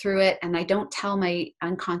move through it, and I don't tell my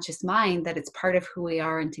unconscious mind that it's part of who we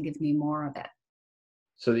are and to give me more of it.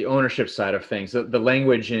 So the ownership side of things, the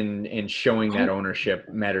language in showing that ownership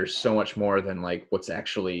matters so much more than like what's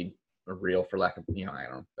actually real, for lack of, I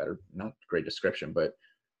don't know, better, not great description, but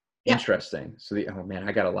interesting. So oh man,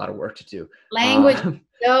 I got a lot of work to do. Language is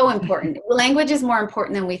so important. Language is more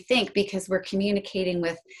important than we think, because we're communicating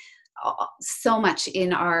with so much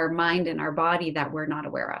in our mind and our body that we're not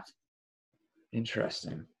aware of.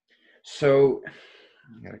 Interesting. So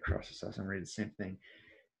I got to cross this out. I'm reading the same thing.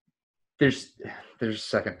 There's a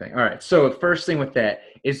second thing. All right. So the first thing with that,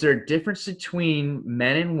 is there a difference between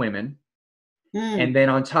men and women? And then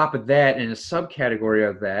on top of that, in a subcategory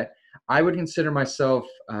of that, I would consider myself,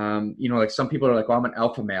 like some people are like, well, I'm an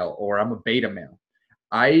alpha male or I'm a beta male.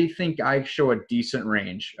 I think I show a decent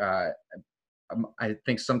range. I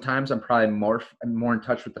think sometimes I'm probably more in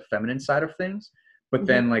touch with the feminine side of things. But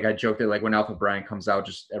then, like, I joke that, like, when Alpha Brian comes out,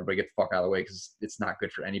 just everybody get the fuck out of the way, because it's not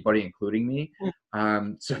good for anybody, including me.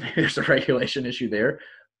 So maybe there's a regulation issue there.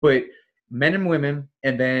 But men and women,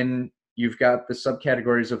 and then you've got the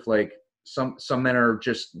subcategories of, like, some men are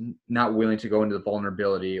just not willing to go into the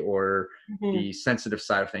vulnerability or the sensitive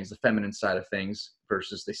side of things, the feminine side of things,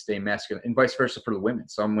 versus they stay masculine, and vice versa for the women.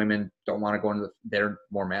 Some women don't want to go into they're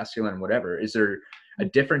more masculine, whatever. Is there a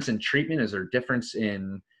difference in treatment? Is there a difference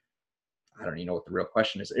in, I don't even know what the real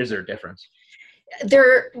question is. Is there a difference?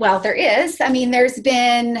 There is. I mean, there's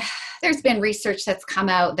been research that's come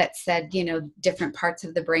out that said, different parts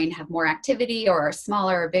of the brain have more activity or are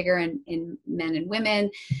smaller or bigger in men and women.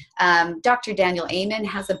 Dr. Daniel Amen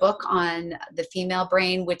has a book on the female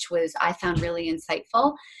brain, which I found really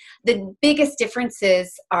insightful. The biggest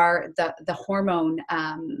differences are the hormone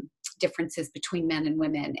differences between men and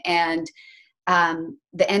women. And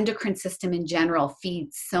the endocrine system in general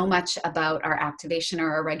feeds so much about our activation or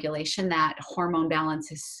our regulation, that hormone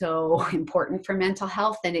balance is so important for mental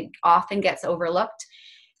health, and it often gets overlooked.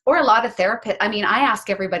 Or a lot of therapists, I mean, I ask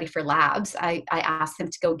everybody for labs. I ask them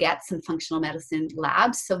to go get some functional medicine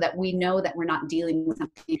labs so that we know that we're not dealing with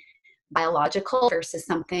something biological versus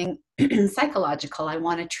something psychological. I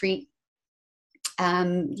want to treat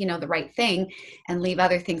the right thing and leave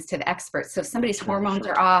other things to the experts. So if somebody's hormones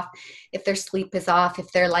are off, if their sleep is off,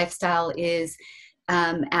 if their lifestyle is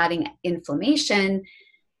adding inflammation,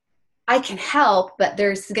 I can help, but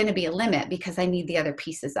there's going to be a limit because I need the other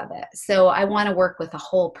pieces of it. So I want to work with a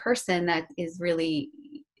whole person that is really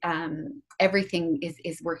everything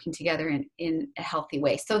is working together in a healthy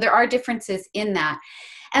way. So there are differences in that,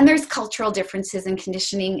 and there's cultural differences in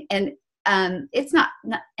conditioning, and it's not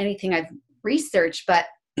anything I've research, but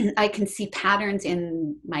I can see patterns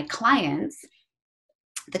in my clients.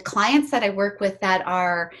 The clients that I work with that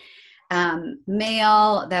are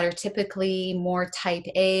male, that are typically more type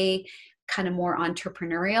A, kind of more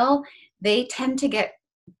entrepreneurial, they tend to get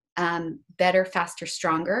better, faster,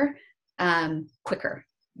 stronger, quicker.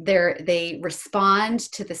 They respond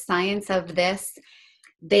to the science of this.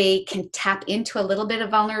 They can tap into a little bit of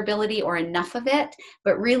vulnerability or enough of it,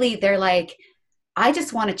 but really they're like, I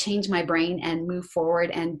just want to change my brain and move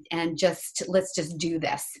forward and let's just do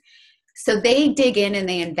this. So they dig in and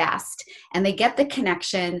they invest and they get the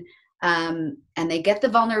connection and they get the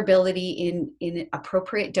vulnerability in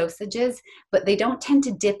appropriate dosages, but they don't tend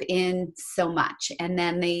to dip in so much. And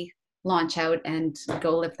then they launch out and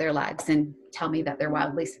go live their lives and tell me that they're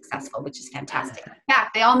wildly successful, which is fantastic. In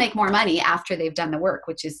fact, they all make more money after they've done the work,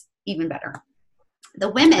 which is even better. The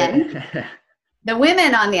women,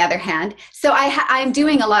 on the other hand, so I'm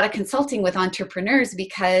doing a lot of consulting with entrepreneurs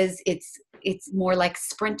because it's more like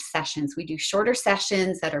sprint sessions. We do shorter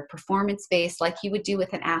sessions that are performance-based, like you would do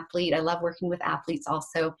with an athlete. I love working with athletes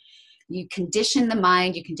also. You condition the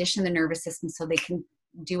mind, you condition the nervous system so they can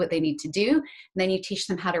do what they need to do, and then you teach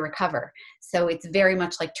them how to recover. So it's very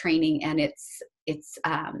much like training, and it's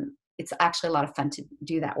actually a lot of fun to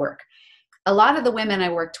do that work. A lot of the women I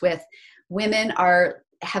worked with, women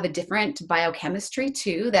have a different biochemistry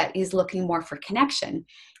too that is looking more for connection.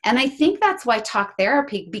 And I think that's why talk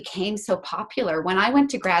therapy became so popular. When I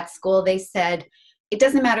went to grad school, they said, it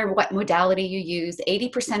doesn't matter what modality you use,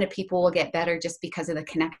 80% of people will get better just because of the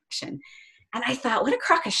connection. And I thought, what a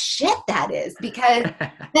crock of shit that is, because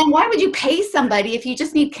then why would you pay somebody if you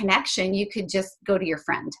just need connection? You could just go to your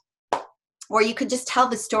friend. Or you could just tell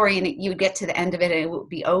the story and you would get to the end of it and it would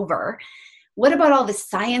be over. What about all the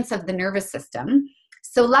science of the nervous system?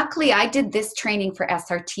 So luckily I did this training for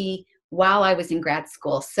SRT while I was in grad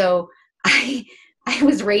school. So I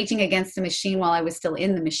was raging against the machine while I was still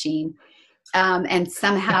in the machine. And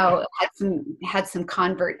somehow had some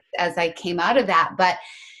converts as I came out of that. But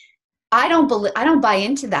I don't buy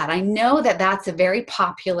into that. I know that that's a very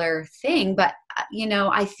popular thing, but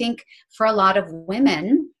I think for a lot of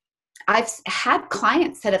women, I've had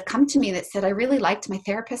clients that have come to me that said, I really liked my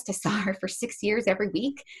therapist. I saw her for 6 years every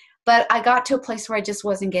week, but I got to a place where I just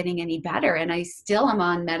wasn't getting any better. And I still am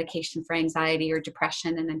on medication for anxiety or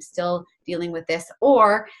depression, and I'm still dealing with this,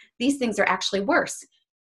 or these things are actually worse.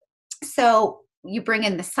 So you bring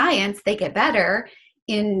in the science, they get better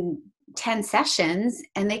in 10 sessions,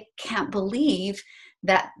 and they can't believe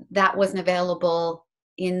that that wasn't available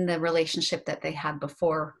in the relationship that they had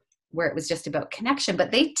before, where it was just about connection.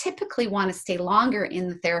 But they typically want to stay longer in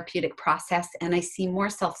the therapeutic process. And I see more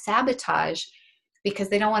self-sabotage because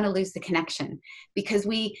they don't want to lose the connection. Because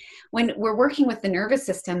when we're working with the nervous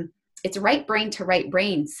system, it's right brain to right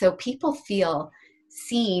brain. So people feel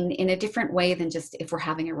seen in a different way than just if we're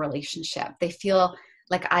having a relationship. They feel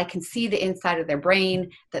like I can see the inside of their brain,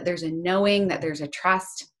 that there's a knowing, that there's a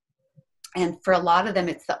trust. And for a lot of them,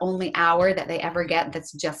 it's the only hour that they ever get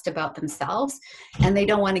that's just about themselves, and they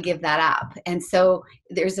don't want to give that up. And so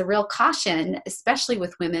there's a real caution, especially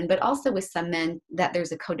with women, but also with some men, that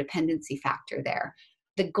there's a codependency factor there.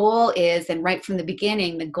 The goal is, and right from the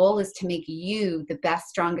beginning, the goal is to make you the best,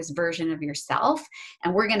 strongest version of yourself.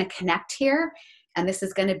 And we're going to connect here. And this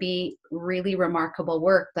is going to be really remarkable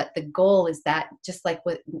work. But the goal is that, just like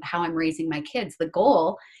with how I'm raising my kids, the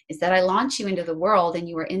goal is that I launch you into the world and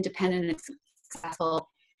you are independent and successful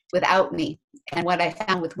without me. And what I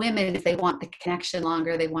found with women is they want the connection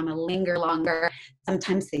longer. They want to linger longer.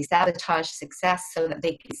 Sometimes they sabotage success so that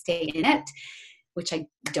they can stay in it, which I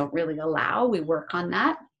don't really allow. We work on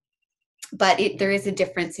that. But there is a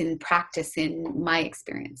difference in practice in my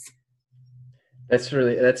experience.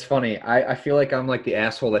 That's funny. I feel like I'm like the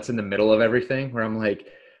asshole that's in the middle of everything, where I'm like,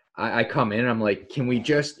 I come in and I'm like, can we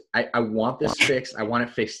just, I want this fixed. I want it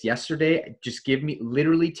fixed yesterday. Just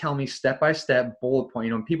literally tell me step by step, bullet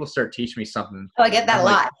point. When people start teaching me something. Oh, I get that a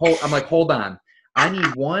lot. I'm like, hold on. I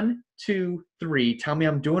need 1, 2, 3. Tell me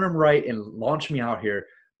I'm doing them right and launch me out here.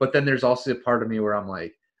 But then there's also a part of me where I'm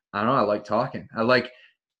like, I don't know. I like talking.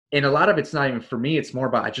 And a lot of it's not even for me. It's more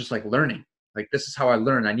about, I just like learning. Like, this is how I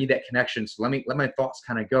learn. I need that connection. So let my thoughts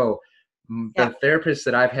kind of go. The therapist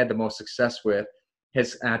that I've had the most success with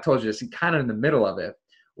and I told you this, kind of in the middle of it,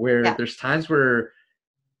 where there's times where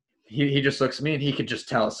he just looks at me and he could just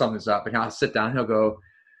tell something's up, and I'll sit down and he'll go,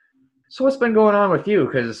 so what's been going on with you?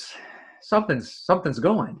 Cause something's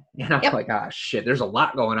going. And I'm like, shit, there's a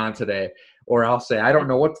lot going on today. Or I'll say, I don't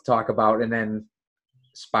know what to talk about. And then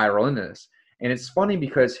spiral into this. And it's funny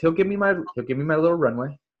because he'll give me my little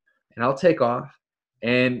runway, and I'll take off,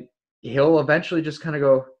 and he'll eventually just kind of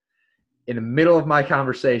go, in the middle of my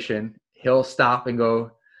conversation, he'll stop and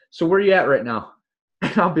go, so where are you at right now?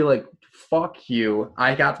 And I'll be like, fuck you.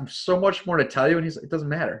 I got so much more to tell you. And he's like, it doesn't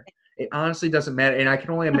matter. It honestly doesn't matter. And I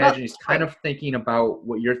can only imagine he's kind of thinking about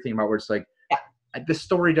what you're thinking about, where it's like, the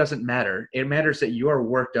story doesn't matter. It matters that you are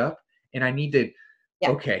worked up, and I need to,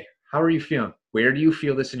 okay, how are you feeling? Where do you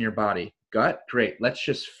feel this in your body? Gut? Great. Let's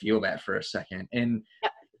just feel that for a second. And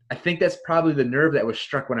I think that's probably the nerve that was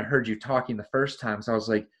struck when I heard you talking the first time. So I was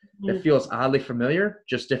like, that feels oddly familiar,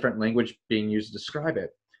 just different language being used to describe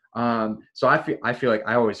it. So I feel like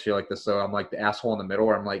I always feel like this. So I'm like the asshole in the middle,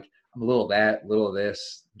 where I'm like, I'm a little of that, a little of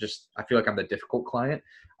this. Just, I feel like I'm the difficult client.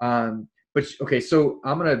 But okay, so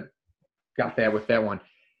got that with that one.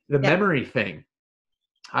 The memory thing.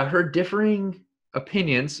 I've heard differing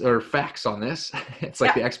opinions or facts on this. It's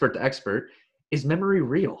like the expert to expert. Is memory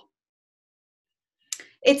real?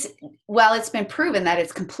 It's been proven that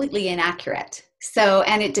it's completely inaccurate. So,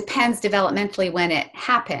 and it depends developmentally when it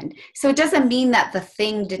happened. So it doesn't mean that the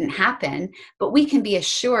thing didn't happen, but we can be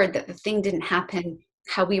assured that the thing didn't happen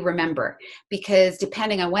how we remember, because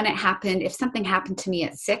depending on when it happened, if something happened to me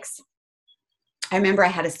at 6, I remember I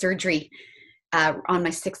had a surgery on my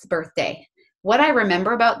 6th birthday. What I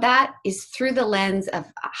remember about that is through the lens of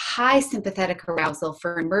high sympathetic arousal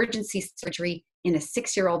for emergency surgery in a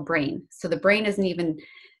 6-year-old brain. So the brain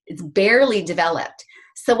it's barely developed.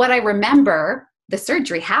 So what I remember, the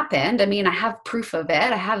surgery happened. I mean, I have proof of it.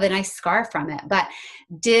 I have a nice scar from it. But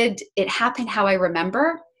did it happen how I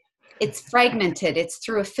remember? It's fragmented. It's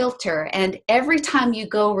through a filter. And every time you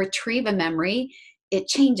go retrieve a memory, it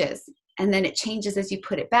changes. And then it changes as you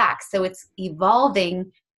put it back. So it's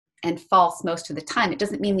evolving and false most of the time. It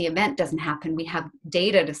doesn't mean the event doesn't happen. We have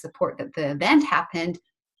data to support that the event happened.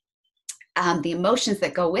 The emotions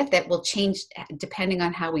that go with it will change depending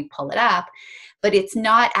on how we pull it up, but it's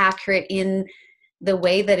not accurate in the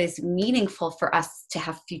way that is meaningful for us to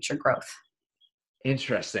have future growth.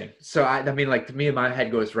 Interesting. So I mean, like, to me, my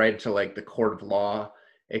head goes right into like the court of law.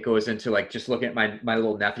 It goes into like just looking at my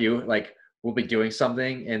little nephew, like we'll be doing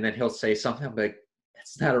something and then he'll say something. I'm like,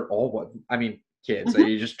 that's not at all what I mean, kids. Mm-hmm.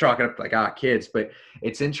 You just chalk it up like kids. But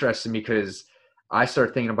it's interesting because I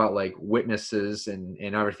start thinking about like witnesses and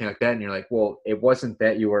everything like that. And you're like, well, it wasn't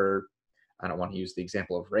that you were, I don't want to use the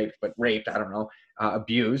example of rape, but raped, I don't know,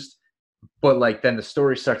 abused. But like then the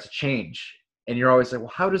story starts to change. And you're always like,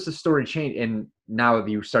 well, how does the story change? And now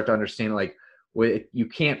you start to understand, like, well, you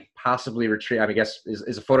can't possibly retrieve. I mean, I guess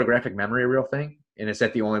is a photographic memory a real thing? And is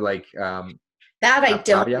that the only like that I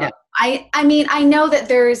don't know. I mean, I know that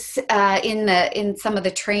there's in some of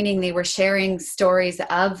the training they were sharing stories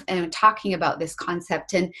of and talking about this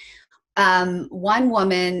concept. And one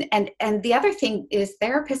woman, and the other thing is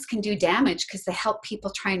therapists can do damage because they help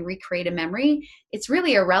people try and recreate a memory. It's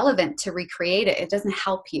really irrelevant to recreate it. It doesn't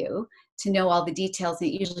help you to know all the details,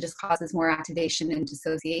 and it usually just causes more activation and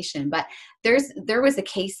dissociation. But there was a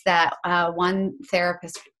case that one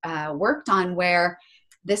therapist worked on where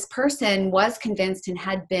this person was convinced and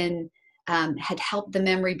had helped the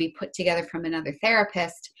memory be put together from another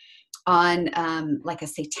therapist on like a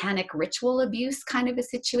satanic ritual abuse kind of a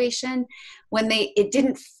situation. When it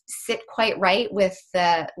didn't sit quite right with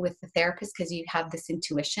the therapist, because you have this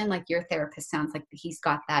intuition, like your therapist sounds like he's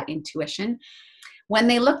got that intuition. When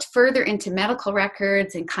they looked further into medical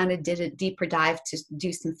records and kind of did a deeper dive to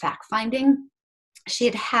do some fact finding, she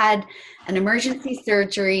had had an emergency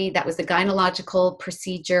surgery that was a gynecological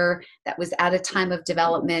procedure that was at a time of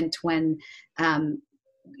development when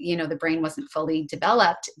the brain wasn't fully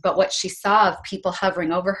developed. But what she saw of people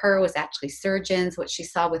hovering over her was actually surgeons. What she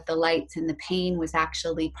saw with the lights and the pain was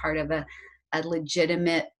actually part of a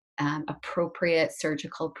legitimate, appropriate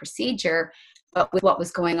surgical procedure. But with what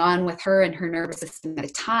was going on with her and her nervous system at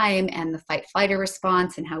the time, and the fight-flight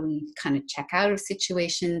response, and how we kind of check out of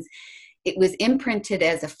situations, it was imprinted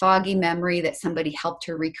as a foggy memory that somebody helped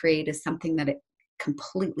her recreate as something that it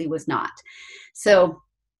completely was not. So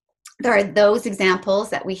there are those examples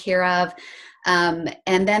that we hear of. And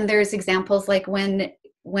then there's examples like when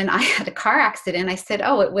I had a car accident, I said,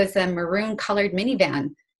 oh, it was a maroon colored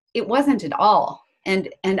minivan. It wasn't at all. And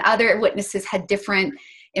other witnesses had different,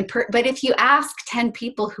 but if you ask 10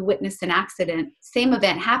 people who witnessed an accident, same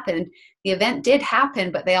event happened, the event did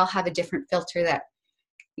happen, but they all have a different filter that,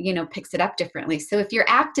 picks it up differently. So if you're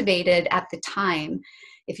activated at the time,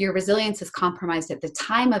 if your resilience is compromised at the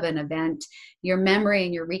time of an event, your memory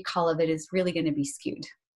and your recall of it is really going to be skewed.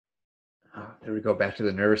 Oh, there we go, back to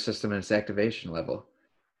the nervous system and its activation level.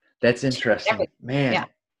 That's interesting, man. Yeah.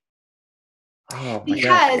 Oh, my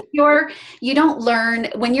because you don't learn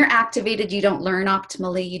when you're activated. You don't learn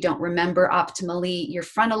optimally. You don't remember optimally. Your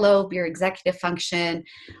frontal lobe, your executive function,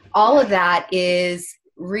 all of that is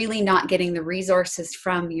really not getting the resources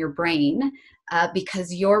from your brain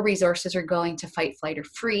because your resources are going to fight, flight, or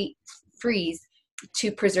freeze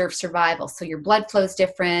to preserve survival. So your blood flow is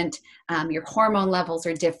different. Your hormone levels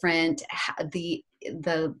are different. The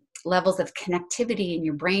levels of connectivity in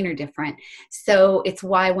your brain are different. So it's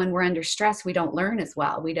why when we're under stress, we don't learn as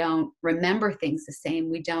well. We don't remember things the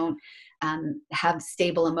same. We don't have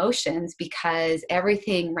stable emotions because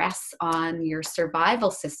everything rests on your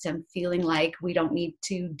survival system, feeling like we don't need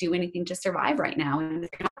to do anything to survive right now. And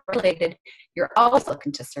if you're not related, you're always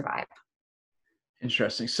looking to survive.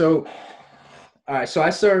 Interesting. So, all right. So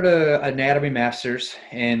I started an anatomy master's,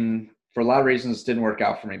 and for a lot of reasons, it didn't work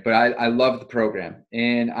out for me, but I love the program.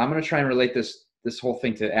 And I'm going to try and relate this whole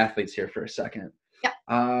thing to athletes here for a second.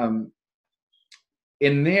 Yeah.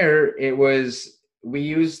 In there, we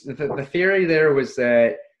used the theory there was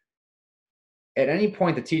that at any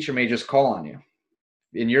point, the teacher may just call on you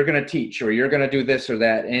and you're going to teach, or you're going to do this or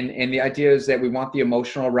that. And the idea is that we want the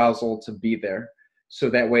emotional arousal to be there. So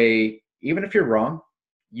that way, even if you're wrong,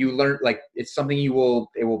 you learn, like, it's something it'll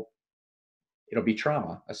be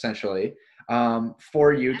trauma essentially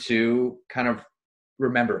for you to kind of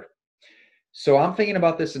remember. So I'm thinking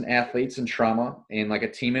about this in athletes and trauma and like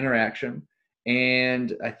a team interaction.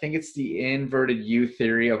 And I think it's the inverted U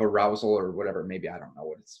theory of arousal or whatever. Maybe I don't know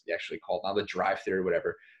what it's actually called now, the drive theory,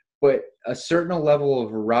 whatever. But a certain level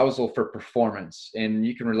of arousal for performance, and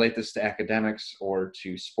you can relate this to academics or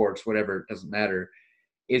to sports, whatever, it doesn't matter.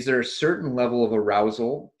 Is there a certain level of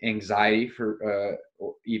arousal, anxiety for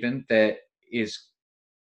even that is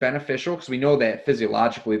beneficial? Because we know that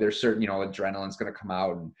physiologically there's certain, adrenaline's going to come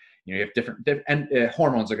out, and you have and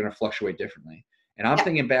hormones are going to fluctuate differently. And I'm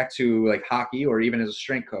thinking back to like hockey, or even as a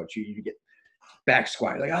strength coach, you get back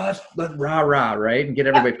squat, like, oh, let's rah, right? And get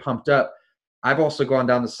everybody pumped up. I've also gone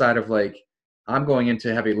down the side of like, I'm going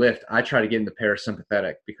into heavy lift. I try to get into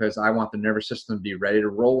parasympathetic because I want the nervous system to be ready to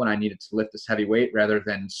roll when I need it to lift this heavy weight, rather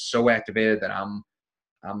than so activated that I'm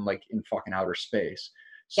like in fucking outer space.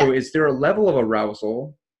 So is there a level of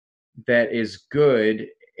arousal that is good?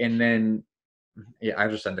 And then, I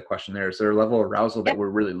just sent the question there. Is there a level of arousal that we're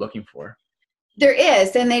really looking for? There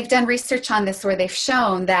is, and they've done research on this where they've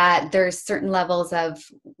shown that there's certain levels of,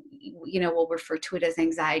 we'll refer to it as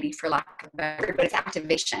anxiety for lack of a better, but it's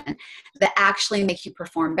activation that actually make you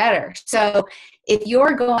perform better. So if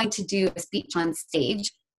you're going to do a speech on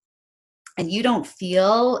stage and you don't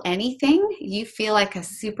feel anything, you feel like a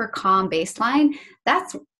super calm baseline,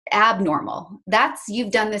 that's abnormal.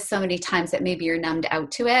 You've done this so many times that maybe you're numbed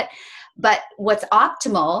out to it. But what's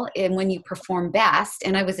optimal, and when you perform best,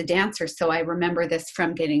 and I was a dancer, so I remember this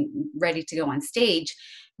from getting ready to go on stage,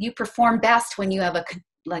 you perform best when you have a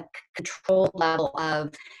control level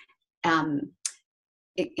of,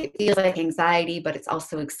 it feels like anxiety, but it's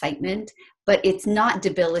also excitement, but it's not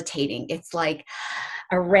debilitating. It's like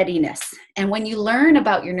a readiness. And when you learn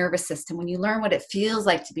about your nervous system, when you learn what it feels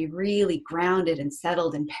like to be really grounded and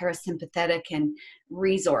settled and parasympathetic and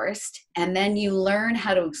resourced, and then you learn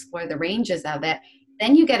how to explore the ranges of it,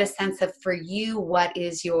 then you get a sense of, for you, what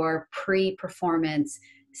is your pre-performance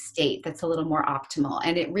state that's a little more optimal.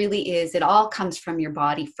 And it really is, it all comes from your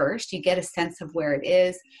body first. You get a sense of where it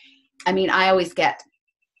is. I mean, I always get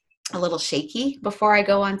a little shaky before I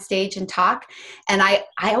go on stage and talk. And I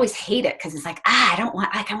always hate it because it's like, I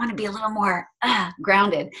want to be a little more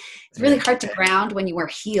grounded. It's really hard to ground when you wear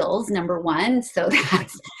heels, number one. So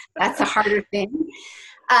that's a harder thing.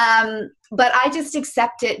 But I just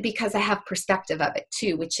accept it because I have perspective of it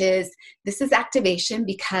too, which is, this is activation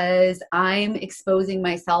because I'm exposing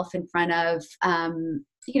myself in front of,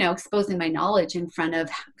 exposing my knowledge in front of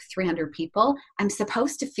 300 people. I'm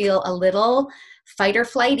supposed to feel a little fight or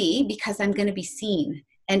flighty because I'm going to be seen.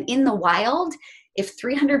 And in the wild, if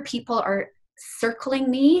 300 people are circling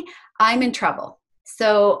me, I'm in trouble.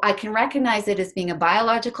 So I can recognize it as being a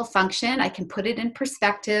biological function. I can put it in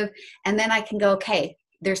perspective, and then I can go, okay,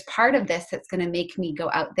 there's part of this that's going to make me go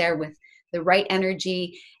out there with the right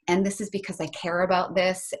energy. And this is because I care about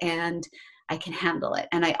this and I can handle it.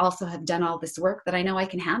 And I also have done all this work that I know I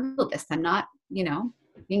can handle this. I'm not,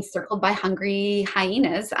 being circled by hungry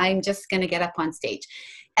hyenas. I'm just going to get up on stage.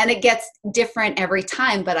 And it gets different every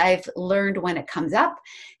time, but I've learned when it comes up,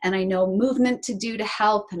 and I know movement to do to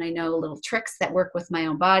help, and I know little tricks that work with my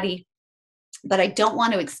own body. But I don't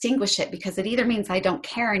want to extinguish it, because it either means I don't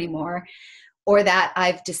care anymore, or that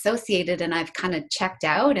I've dissociated and I've kind of checked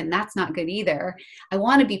out, and that's not good either. I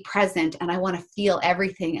want to be present, and I want to feel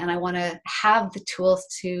everything, and I want to have the tools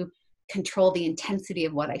to control the intensity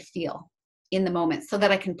of what I feel in the moment so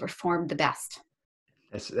that I can perform the best.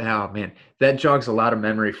 Oh man, that jogs a lot of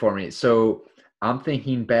memory for me. So I'm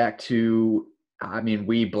thinking back to,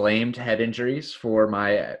 we blamed head injuries for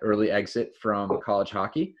my early exit from college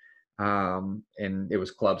hockey. And it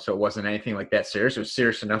was club, so it wasn't anything like that serious. It was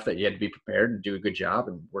serious enough that you had to be prepared and do a good job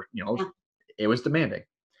and work, It was demanding.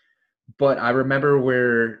 But I remember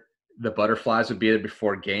where the butterflies would be there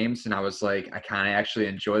before games, and I was like, I kind of actually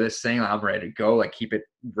enjoy this thing. I'm ready to go. Like, keep it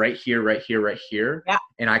right here, right here, right here. Yeah.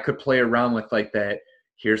 And I could play around with like that.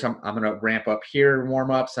 I'm going to ramp up here, warm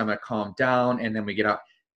ups. I'm going to calm down, and then we get out.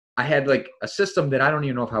 I had like a system that I don't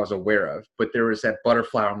even know if I was aware of, but there was that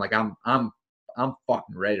butterfly. I'm like, I'm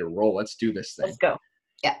fucking ready to roll. Let's do this thing. Let's go.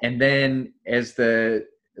 Yeah. And then as the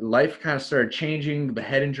life kind of started changing, the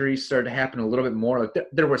head injuries started to happen a little bit more. Like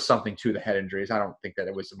there was something to the head injuries. I don't think that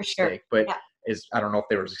it was a mistake, but I don't know if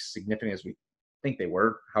they were as significant as we think they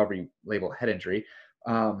were. However you label head injury,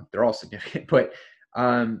 they're all significant. But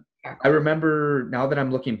I remember, now that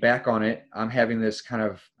I'm looking back on it, I'm having this kind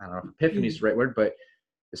of, I don't know if epiphany is the right word, but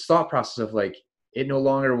this thought process of like, it no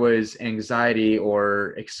longer was anxiety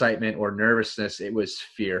or excitement or nervousness. It was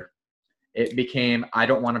fear. It became, I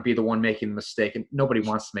don't want to be the one making the mistake. And nobody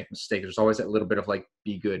wants to make a mistake. There's always that little bit of like,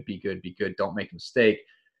 be good, be good, be good. Don't make a mistake.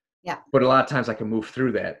 Yeah. But a lot of times I can move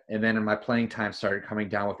through that. And then in my playing time started coming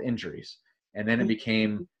down with injuries. And then it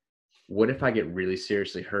became, what if I get really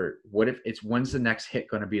seriously hurt? What if when's the next hit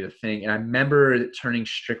going to be the thing? And I remember it turning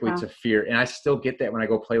strictly to fear. And I still get that when I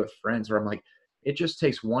go play with friends, where I'm like, it just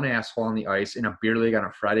takes one asshole on the ice in a beer league on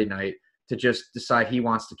a Friday night to just decide he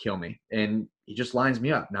wants to kill me. And he just lines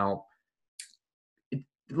me up. Now,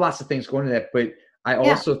 lots of things go into that, but I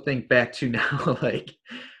Yeah. also think back to now, like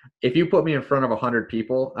if you put me in front of 100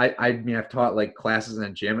 people, I mean, I've taught like classes in the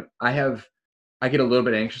gym. I get a little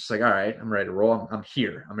bit anxious, like, all right, I'm ready to roll. I'm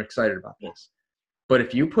here. I'm excited about this. But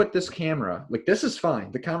if you put this camera, like this is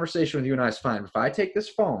fine. The conversation with you and I is fine. If I take this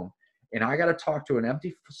phone and I got to talk to an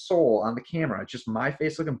empty soul on the camera, just my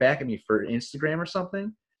face looking back at me for Instagram or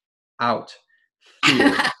something, out.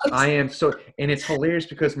 Fear. I am so, and it's hilarious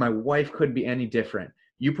because my wife couldn't be any different.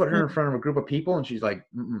 You put her in front of a group of people and she's like,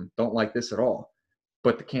 don't like this at all.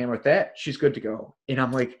 But the camera with that, she's good to go. And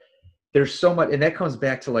I'm like, there's so much, and that comes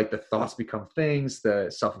back to like the thoughts become things, the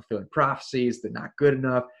self-fulfilling prophecies, the not good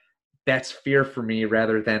enough. That's fear for me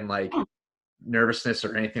rather than like nervousness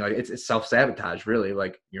or anything like it's self-sabotage, really.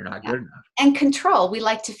 Like you're not good enough. And control. We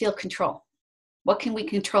like to feel control. What can we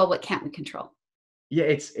control? What can't we control? Yeah,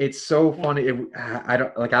 it's so funny. I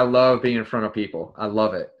don't like. I love being in front of people. I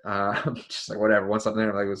love it. Just like whatever. Once I'm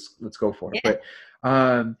there, like let's go for it. Yeah.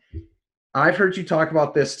 But I've heard you talk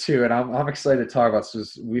about this too, and I'm excited to talk about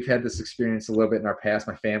this. We've had this experience a little bit in our past,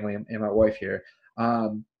 my family and my wife here.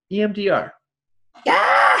 EMDR.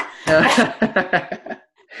 Yeah.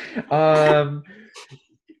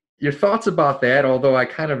 Your thoughts about that? Although I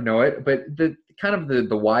kind of know it, but the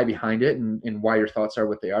why behind it and why your thoughts are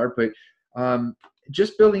what they are. But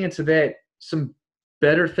just building into that, some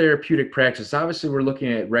better therapeutic practice. Obviously, we're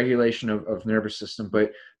looking at regulation of nervous system,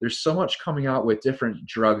 but there's so much coming out with different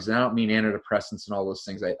drugs. And I don't mean antidepressants and all those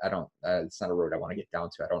things. I don't. It's not a road I want to get down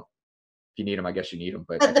to. I don't. If you need them, I guess you need them.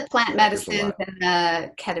 But the plant medicines and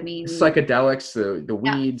the ketamine, psychedelics, the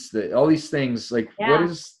weeds, all these things. Like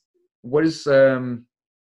what is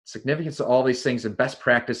significance of all these things and best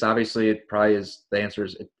practice? Obviously, it probably is. The answer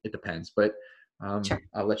is it depends. But sure.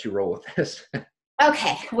 I'll let you roll with this.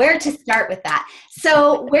 Okay, where to start with that?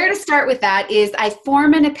 So where to start with that is I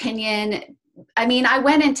form an opinion. I mean, I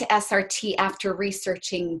went into SRT after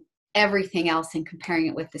researching everything else and comparing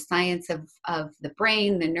it with the science of the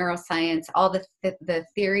brain, the neuroscience, all the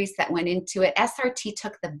theories that went into it. SRT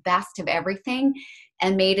took the best of everything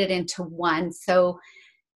and made it into one. So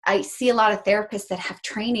I see a lot of therapists that have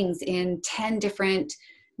trainings in 10 different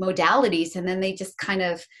modalities, and then they just kind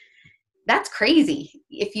of, that's crazy.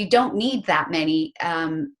 If you don't need that many,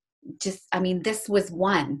 this was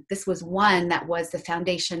one. This was one that was the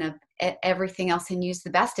foundation of everything else and used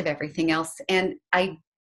the best of everything else. And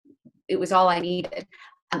it was all I needed.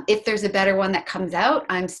 If there's a better one that comes out,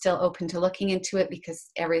 I'm still open to looking into it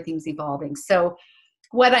because everything's evolving. So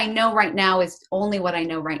what I know right now is only what I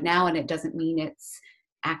know right now, and it doesn't mean it's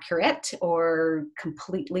accurate or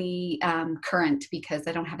completely current because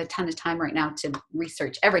I don't have a ton of time right now to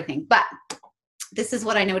research everything. But this is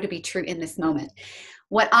what I know to be true in this moment.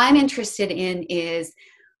 What I'm interested in is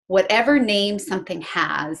whatever name something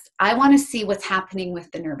has, I want to see what's happening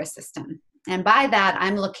with the nervous system. And by that,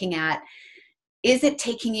 I'm looking at, is it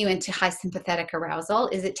taking you into high sympathetic arousal?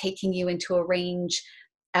 Is it taking you into a range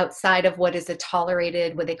outside of what is a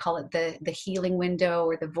tolerated, what they call it, the healing window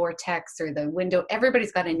or the vortex or the window?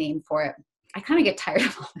 Everybody's got a name for it. I kind of get tired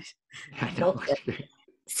of all this.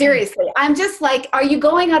 Seriously, I'm just like, are you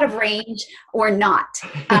going out of range or not?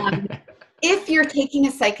 If you're taking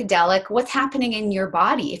a psychedelic, what's happening in your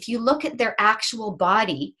body? If you look at their actual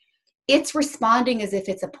body, it's responding as if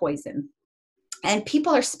it's a poison. And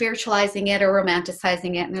people are spiritualizing it or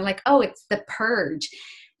romanticizing it. And they're like, oh, it's the purge.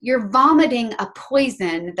 You're vomiting a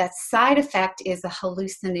poison. That side effect is a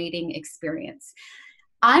hallucinating experience.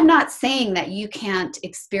 I'm not saying that you can't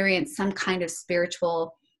experience some kind of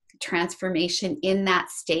spiritual transformation in that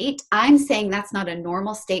state. I'm saying that's not a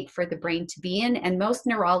normal state for the brain to be in. And most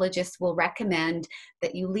neurologists will recommend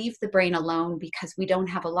that you leave the brain alone because we don't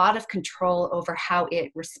have a lot of control over how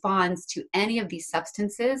it responds to any of these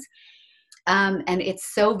substances. And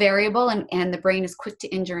it's so variable, and the brain is quick to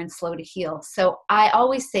injure and slow to heal. So I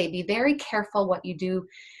always say, be very careful what you do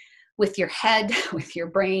with your head, with your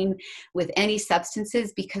brain, with any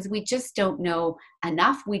substances, because we just don't know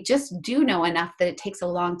enough. We just do know enough that it takes a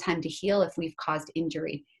long time to heal if we've caused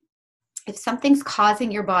injury. If something's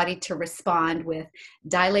causing your body to respond with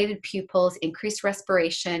dilated pupils, increased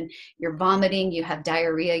respiration, you're vomiting, you have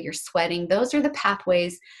diarrhea, you're sweating, those are the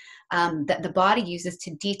pathways that the body uses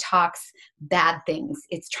to detox bad things.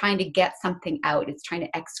 It's trying to get something out. It's trying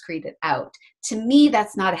to excrete it out. To me,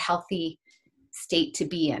 that's not a healthy state to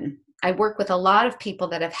be in. I work with a lot of people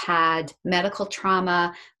that have had medical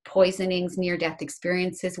trauma, poisonings, near-death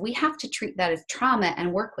experiences. We have to treat that as trauma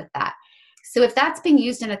and work with that. So if that's being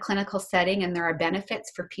used in a clinical setting and there are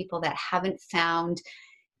benefits for people that haven't found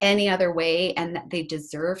any other way and that they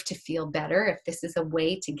deserve to feel better, if this is a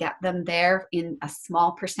way to get them there in a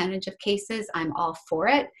small percentage of cases, I'm all for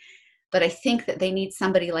it. But I think that they need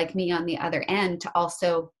somebody like me on the other end to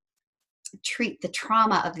also treat the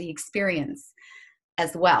trauma of the experience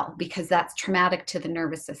as well, because that's traumatic to the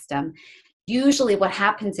nervous system. Usually what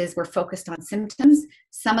happens is we're focused on symptoms.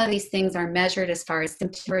 Some of these things are measured as far as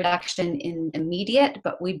symptom reduction in immediate,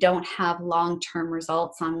 but we don't have long-term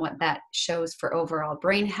results on what that shows for overall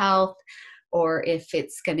brain health, or if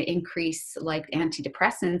it's going to increase, like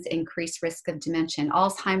antidepressants, increase risk of dementia and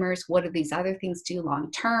Alzheimer's. What do these other things do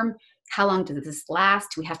long-term? How long does this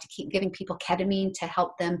last? We have to keep giving people ketamine to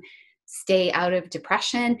help them stay out of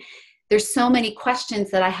depression. There's so many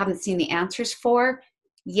questions that I haven't seen the answers for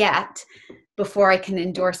yet before I can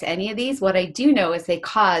endorse any of these. What I do know is they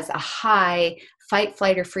cause a high fight,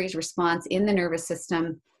 flight, or freeze response in the nervous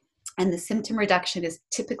system. And the symptom reduction is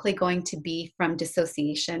typically going to be from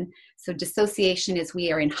dissociation. So dissociation is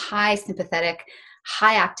we are in high sympathetic,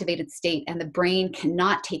 high activated state, and the brain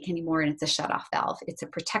cannot take anymore, and it's a shutoff valve. It's a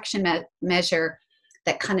protection measure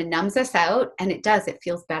that kind of numbs us out, and it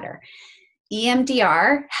feels better.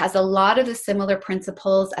 EMDR has a lot of the similar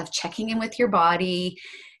principles of checking in with your body,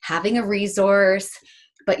 having a resource,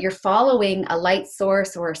 but you're following a light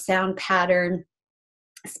source or a sound pattern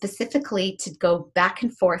specifically to go back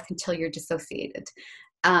and forth until you're dissociated.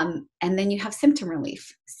 And then you have symptom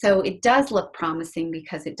relief. So it does look promising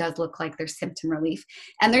because it does look like there's symptom relief.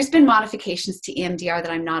 And there's been modifications to EMDR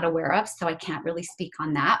that I'm not aware of, so I can't really speak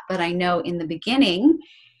on that. But I know in the beginning,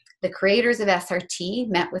 the creators of SRT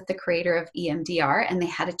met with the creator of EMDR, and they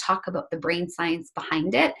had to talk about the brain science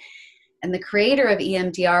behind it. And the creator of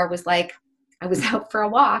EMDR was like, I was out for a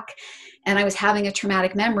walk and I was having a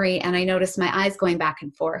traumatic memory, and I noticed my eyes going back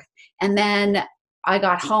and forth. And then I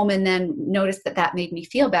got home and then noticed that made me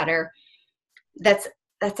feel better. That's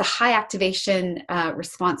a high activation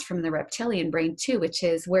response from the reptilian brain too, which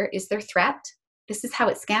is, where is there threat? This is how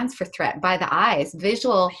it scans for threat, by the eyes.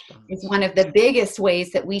 Visual is one of the biggest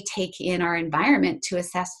ways that we take in our environment to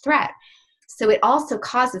assess threat. So it also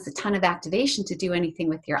causes a ton of activation to do anything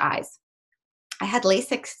with your eyes. I had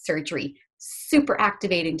LASIK surgery, super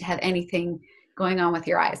activating to have anything going on with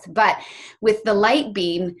your eyes. But with the light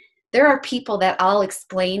beam, there are people that I'll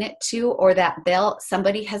explain it to, or that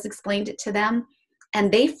somebody has explained it to them, and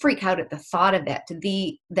they freak out at the thought of it.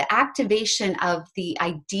 The activation of the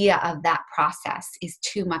idea of that process is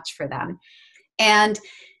too much for them. And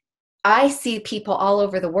I see people all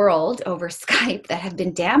over the world over Skype that have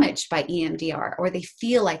been damaged by EMDR, or they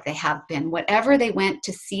feel like they have been. Whatever they went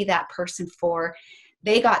to see that person for,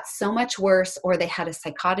 they got so much worse, or they had a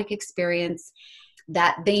psychotic experience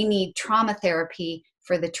that they need trauma therapy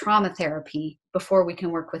for the trauma therapy before we can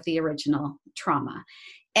work with the original trauma.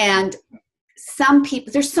 And some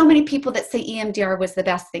people, there's so many people that say EMDR was the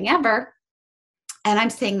best thing ever. And I'm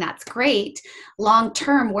saying that's great. Long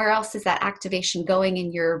term, where else is that activation going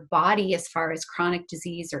in your body as far as chronic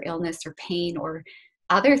disease or illness or pain or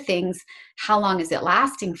other things? How long is it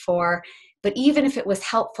lasting for? But even if it was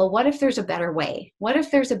helpful, what if there's a better way? What if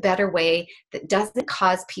there's a better way that doesn't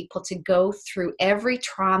cause people to go through every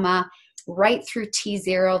trauma, right through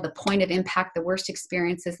T0, the point of impact, the worst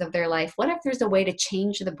experiences of their life? What if there's a way to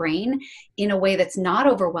change the brain in a way that's not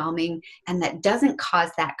overwhelming and that doesn't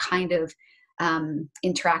cause that kind of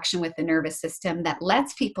interaction with the nervous system, that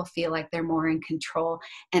lets people feel like they're more in control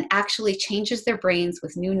and actually changes their brains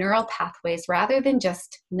with new neural pathways rather than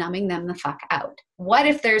just numbing them the fuck out? What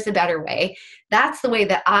if there's a better way? That's the way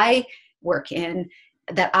that I work in,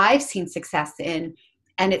 that I've seen success in.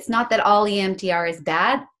 And it's not that all EMDR is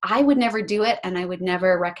bad. I would never do it, and I would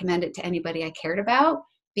never recommend it to anybody I cared about,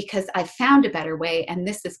 because I found a better way, and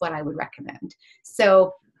this is what I would recommend.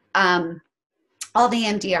 So all the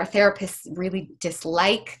EMDR therapists really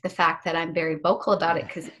dislike the fact that I'm very vocal about it,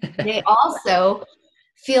 because they also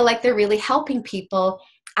feel like they're really helping people.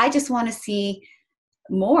 I just want to see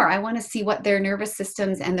more. I want to see what their nervous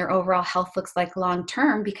systems and their overall health looks like long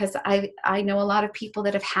term, because I know a lot of people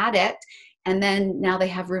that have had it, and then now they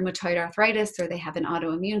have rheumatoid arthritis, or they have an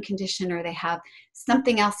autoimmune condition, or they have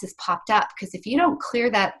something else has popped up. Because if you don't clear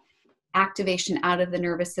that activation out of the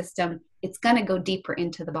nervous system, it's going to go deeper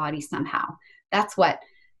into the body somehow. That's what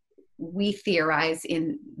we theorize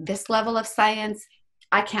in this level of science.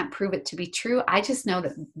 I can't prove it to be true. I just know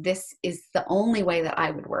that this is the only way that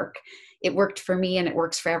I would work. It worked for me, and it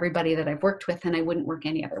works for everybody that I've worked with, and I wouldn't work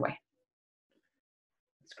any other way.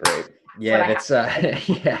 That's great. Yeah, that's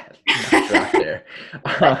yeah, right there.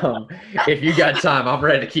 If you got time, I'm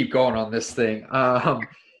ready to keep going on this thing.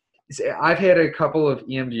 I've had a couple of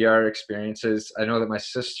EMDR experiences. I know that my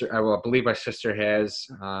sister, I believe my sister has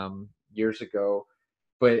years ago,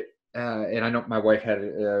 but and I know my wife had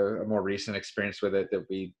a more recent experience with it that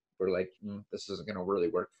we we're like, this isn't going to really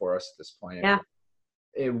work for us at this point. Yeah.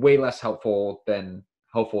 Way less helpful than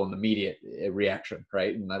helpful in the immediate reaction,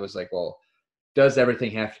 right? And I was like, well, does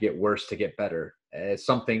everything have to get worse to get better?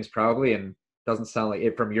 Some things probably, and doesn't sound like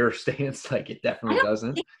it from your stance, like it definitely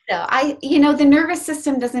doesn't. So the nervous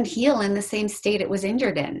system doesn't heal in the same state it was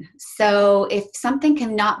injured in. So if something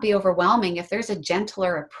cannot be overwhelming, if there's a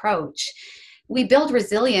gentler approach, we build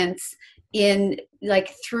resilience in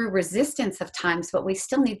like through resistance of times, but we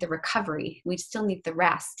still need the recovery. We still need the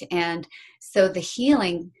rest. And so the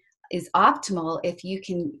healing is optimal if you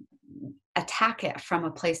can attack it from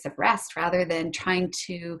a place of rest rather than trying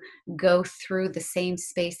to go through the same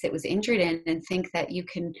space it was injured in and think that you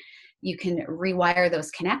can rewire those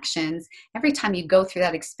connections. Every time you go through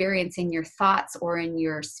that experience in your thoughts or in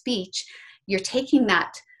your speech, you're taking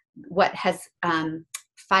that what has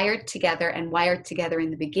fired together and wired together in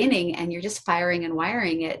the beginning, and you're just firing and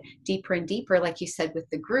wiring it deeper and deeper, like you said, with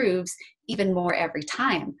the grooves, even more every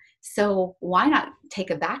time. So why not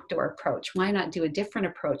take a backdoor approach? Why not do a different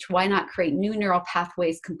approach? Why not create new neural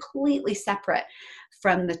pathways completely separate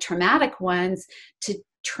from the traumatic ones to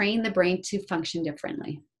train the brain to function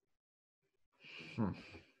differently?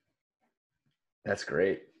 That's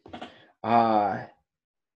great. Oh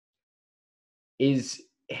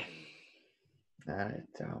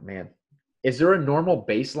man, is there a normal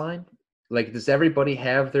baseline? Like, does everybody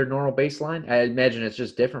have their normal baseline? I imagine it's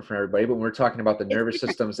just different for everybody, but we're talking about the nervous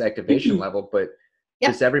system's activation level, but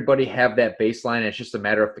does everybody have that baseline? It's just a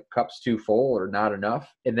matter of the cup's too full or not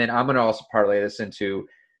enough. And then I'm going to also parlay this into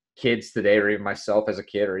kids today, or even myself as a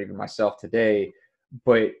kid, or even myself today,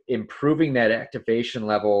 but improving that activation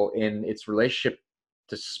level in its relationship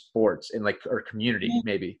to sports and like, or community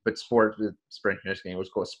maybe, but sport, the spring conditioning was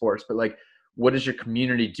called sports, but like, what does your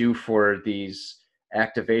community do for these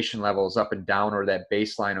activation levels up and down, or that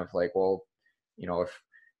baseline of like, well,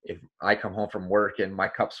 if I come home from work and my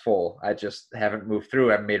cup's full, I just haven't moved through,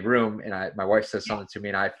 I haven't made room, and my wife says something to me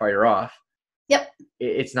and I fire off. Yep.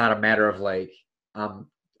 It's not a matter of like,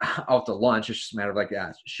 out to lunch. It's just a matter of like,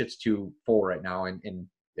 shit's too full right now. And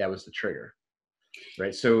that was the trigger.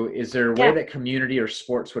 Right. So is there a way that community or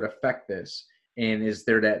sports would affect this? And is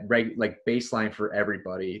there that baseline for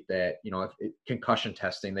everybody that, if concussion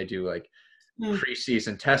testing, they do like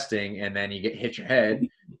preseason testing, and then you hit your head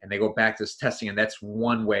and they go back to this testing. And that's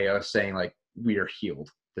one way of saying like, we are healed.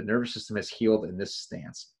 The nervous system is healed in this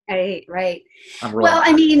stance. Right. Well,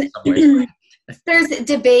 I mean, there's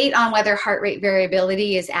debate on whether heart rate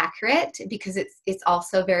variability is accurate because it's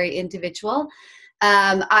also very individual.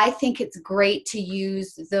 I think it's great to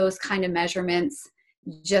use those kind of measurements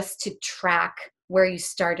just to track where you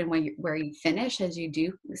start and where you finish as you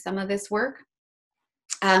do some of this work.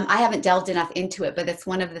 I haven't delved enough into it, but it's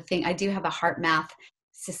one of the things. I do have a HeartMath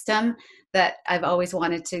system that I've always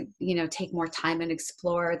wanted to, take more time and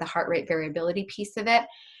explore the heart rate variability piece of it.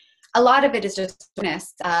 A lot of it is just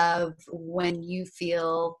awareness of when you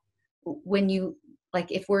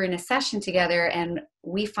like, if we're in a session together and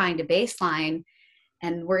we find a baseline,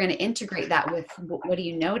 and we're going to integrate that with what do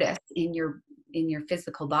you notice in your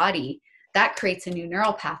physical body, that creates a new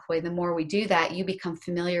neural pathway. The more we do that, you become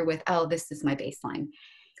familiar with, oh, this is my baseline.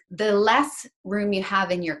 The less room you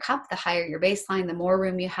have in your cup, the higher your baseline. The more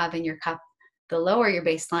room you have in your cup, the lower your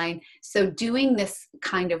baseline. So doing this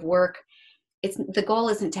kind of work, the goal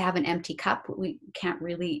isn't to have an empty cup. We can't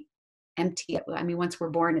really empty it. I mean, once we're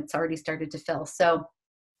born, it's already started to fill. So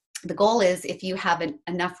the goal is, if you have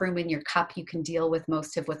enough room in your cup, you can deal with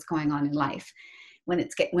most of what's going on in life. When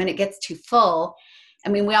it gets too full, I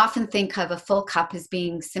mean, we often think of a full cup as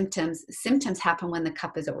being symptoms. Symptoms happen when the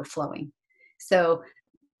cup is overflowing. So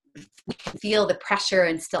we can feel the pressure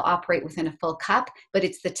and still operate within a full cup, but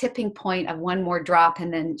it's the tipping point of one more drop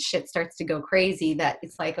and then shit starts to go crazy that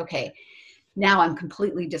it's like, okay, now I'm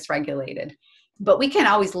completely dysregulated. But we can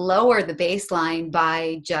always lower the baseline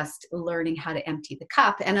by just learning how to empty the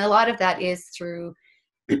cup. And a lot of that is through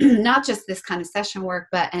not just this kind of session work,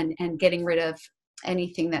 but and getting rid of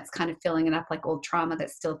anything that's kind of filling it up, like old trauma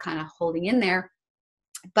that's still kind of holding in there.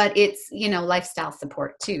 But it's, lifestyle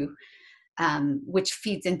support too, which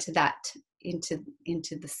feeds into that, into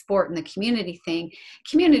the sport and the community thing.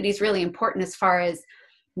 Community is really important as far as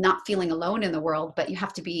not feeling alone in the world, but you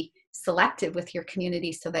have to be selective with your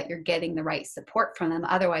community so that you're getting the right support from them.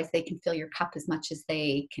 Otherwise, they can fill your cup as much as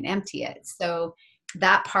they can empty it. So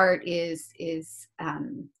that part is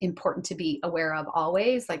important to be aware of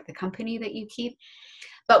always, like the company that you keep.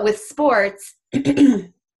 But with sports,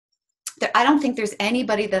 I don't think there's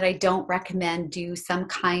anybody that I don't recommend do some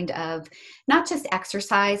kind of, not just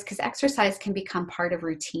exercise, because exercise can become part of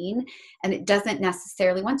routine, and it doesn't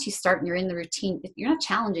necessarily, once you start and you're in the routine, you're not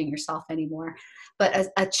challenging yourself anymore. But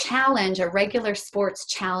a challenge, a regular sports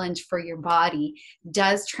challenge for your body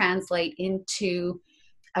does translate into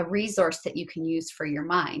a resource that you can use for your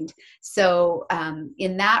mind. So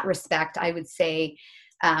in that respect, I would say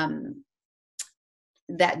that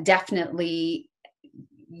definitely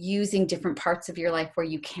using different parts of your life where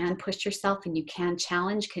you can push yourself and you can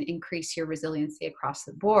challenge can increase your resiliency across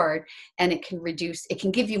the board. And it can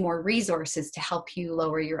give you more resources to help you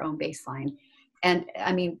lower your own baseline. And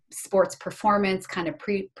I mean, sports performance, kind of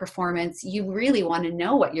pre-performance, you really want to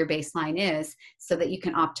know what your baseline is so that you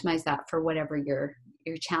can optimize that for whatever your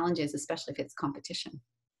challenge is, especially if it's competition.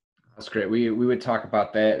 That's great. We would talk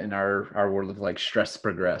about that in our world of like stress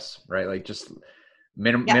progress, right? Like just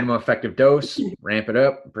minimum effective dose, ramp it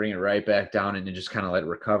up, bring it right back down, and then just kind of let it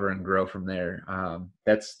recover and grow from there.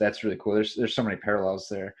 That's really cool. There's so many parallels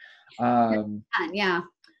there. Yeah.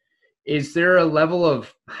 Is there a level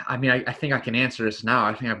of, I mean, I think I can answer this now.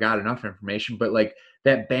 I think I've got enough information, but like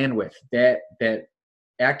that bandwidth, that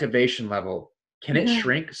activation level, can it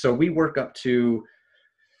shrink? So we work up to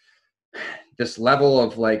this level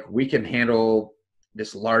of like, we can handle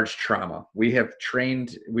this large trauma. We've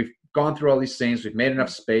gone through all these things. We've made enough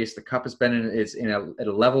space. The cup has been at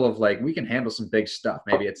a level of like, we can handle some big stuff.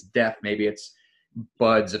 Maybe it's death. Maybe it's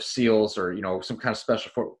buds of seals or, some kind of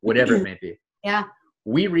special for whatever it may be. Yeah.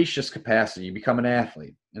 We reach this capacity. You become an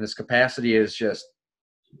athlete, and this capacity is just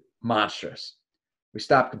monstrous. We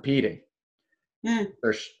stop competing.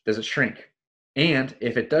 Does it shrink? And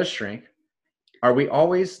if it does shrink, do we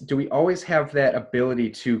always have that ability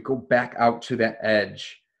to go back out to that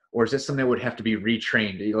edge? Or is it something that would have to be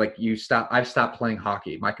retrained? Like I've stopped playing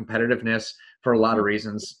hockey. My competitiveness, for a lot of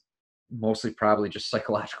reasons, mostly probably just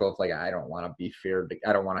psychological, of like, I don't want to be feared.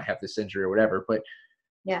 I don't want to have this injury or whatever. But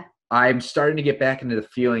yeah, I'm starting to get back into the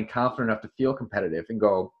feeling confident enough to feel competitive and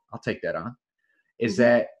go, I'll take that on. Is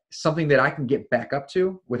that something that I can get back up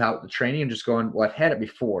to without the training and just going, well, I've had it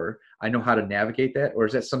before. I know how to navigate that. Or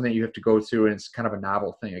is that something that you have to go through and it's kind of a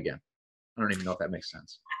novel thing again? I don't even know if that makes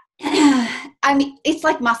sense. I mean, it's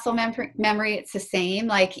like muscle memory. It's the same.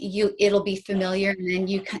 Like it'll be familiar, and then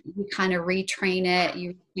you kind of retrain it,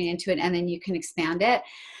 you get into it, and then you can expand it.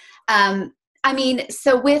 I mean,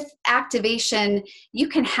 so with activation, you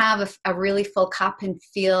can have a really full cup and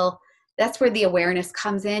feel, that's where the awareness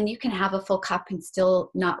comes in. You can have a full cup and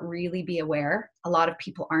still not really be aware. A lot of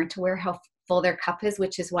people aren't aware how full their cup is,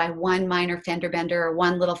 which is why one minor fender bender or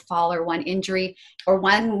one little fall or one injury or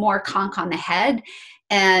one more conk on the head,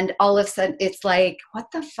 and all of a sudden it's like, what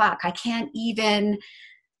the fuck?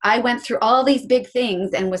 I went through all these big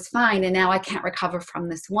things and was fine, and now I can't recover from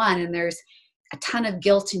this one. And there's a ton of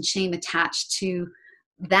guilt and shame attached to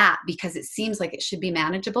that because it seems like it should be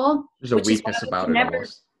manageable. There's a weakness about it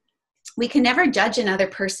almost. We can never judge another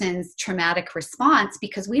person's traumatic response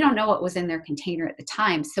because we don't know what was in their container at the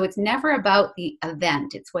time. So it's never about the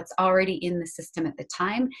event. It's what's already in the system at the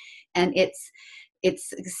time. And it's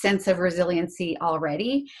a sense of resiliency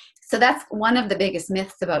already. So that's one of the biggest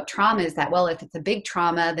myths about trauma, is that, well, if it's a big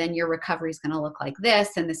trauma, then your recovery is going to look like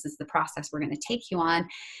this, and this is the process we're going to take you on.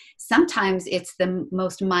 Sometimes it's the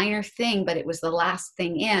most minor thing, but it was the last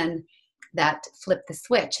thing in that flipped the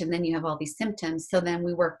switch, and then you have all these symptoms. So then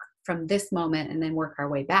we work from this moment and then work our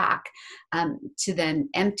way back to then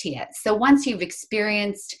empty it. So once you've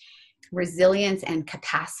experienced resilience and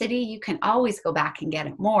capacity, you can always go back and get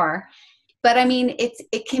it more. But I mean,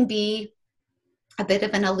 it can be a bit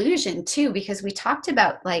of an illusion too, because we talked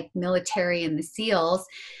about like military and the SEALs.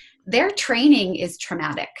 Their training is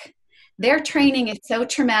traumatic. Their training is so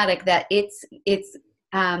traumatic that it's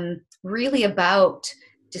really about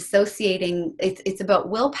dissociating. It's about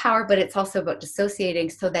willpower, but it's also about dissociating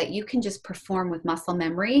so that you can just perform with muscle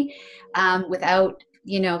memory without,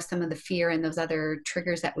 some of the fear and those other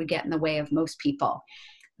triggers that would get in the way of most people.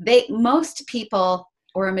 Most people,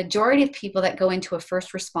 or a majority of people that go into a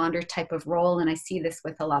first responder type of role, and I see this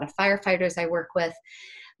with a lot of firefighters I work with,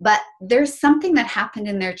 but there's something that happened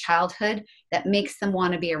in their childhood that makes them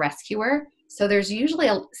want to be a rescuer. So there's usually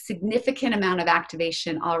a significant amount of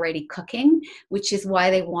activation already cooking, which is why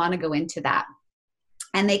they want to go into that.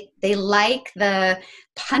 And they like the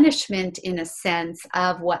punishment in a sense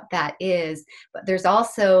of what that is, but there's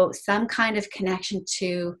also some kind of connection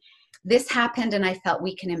to, this happened and I felt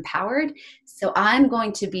weak and empowered, so I'm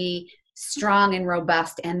going to be strong and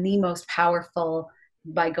robust and the most powerful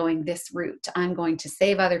by going this route. I'm going to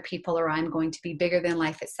save other people, or I'm going to be bigger than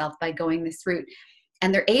life itself by going this route.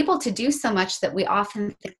 and they're able to do so much that we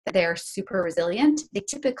often think that they're super resilient. They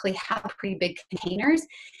typically have pretty big containers,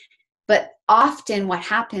 but often what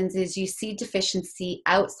happens is you see deficiency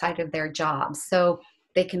outside of their jobs. So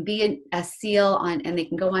they can be a SEAL and they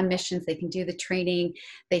can go on missions, they can do the training,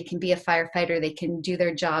 they can be a firefighter, they can do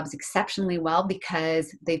their jobs exceptionally well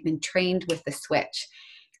because they've been trained with the switch.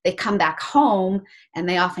 They come back home and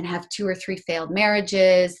they often have 2 or 3 failed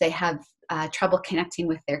marriages. They have trouble connecting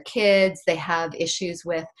with their kids. They have issues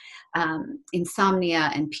with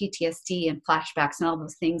insomnia and PTSD and flashbacks and all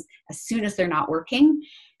those things as soon as they're not working,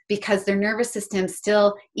 because their nervous system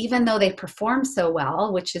still, even though they perform so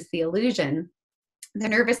well, which is the illusion, the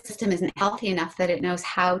nervous system isn't healthy enough that it knows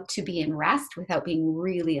how to be in rest without being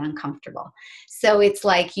really uncomfortable. So it's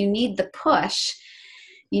like you need the push.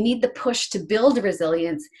 You need the push to build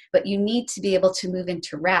resilience, but you need to be able to move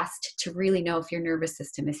into rest to really know if your nervous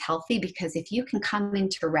system is healthy. Because if you can come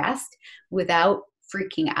into rest without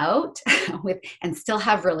freaking out and still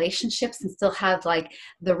have relationships and still have like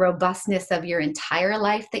the robustness of your entire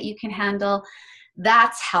life that you can handle,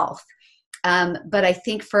 that's health. But I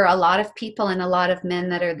think for a lot of people and a lot of men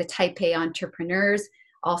that are the type A entrepreneurs,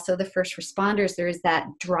 also the first responders, there is that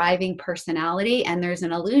driving personality, and there's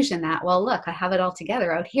an illusion that, well, look, I have it all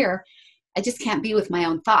together out here. I just can't be with my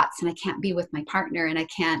own thoughts, and I can't be with my partner, and I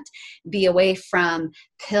can't be away from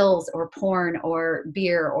pills or porn or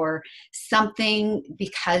beer or something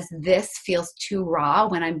because this feels too raw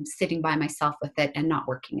when I'm sitting by myself with it and not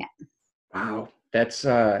working it. Wow. That's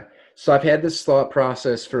so I've had this thought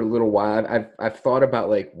process for a little while. I've thought about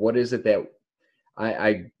like, what is it that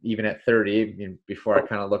I even at 30, before I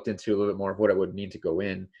kind of looked into a little bit more of what it would mean to go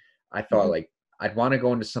in, I thought like I'd want to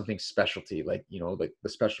go into something specialty, like, like the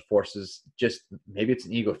special forces. Just maybe it's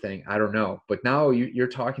an ego thing, I don't know. But now you're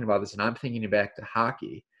talking about this, and I'm thinking back to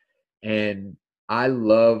hockey, and I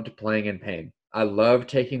loved playing in pain. I loved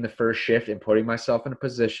taking the first shift and putting myself in a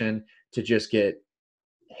position to just get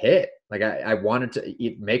hit. Like I wanted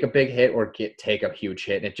to make a big hit or take a huge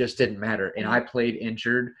hit, and it just didn't matter. And I played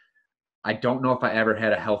injured. I don't know if I ever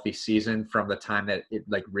had a healthy season from the time that it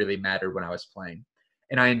like really mattered when I was playing.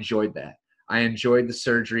 And I enjoyed that. I enjoyed the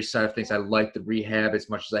surgery side of things. I liked the rehab as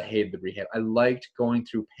much as I hated the rehab. I liked going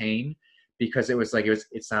through pain because it was like,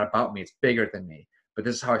 it's not about me. It's bigger than me, but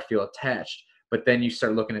this is how I feel attached. But then you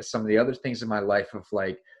start looking at some of the other things in my life of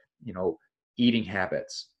like, eating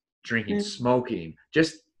habits, drinking, smoking,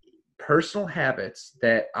 just personal habits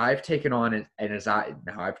that I've taken on. And as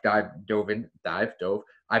I've gotten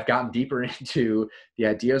deeper into the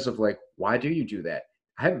ideas of like, why do you do that?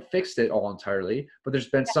 I haven't fixed it all entirely, but there's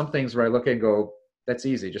been some things where I look at and go, that's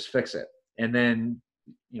easy, just fix it. And then,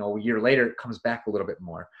 a year later, it comes back a little bit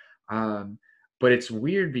more. But it's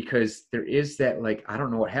weird because there is that, like, I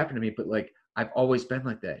don't know what happened to me, but like, I've always been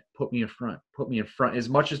like that. Put me in front. As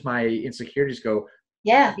much as my insecurities go,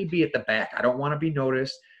 let me be at the back. I don't want to be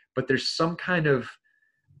noticed, but there's some kind of,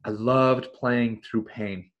 I loved playing through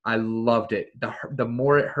pain. I loved it. The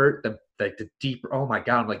more it hurt, the deeper. Oh my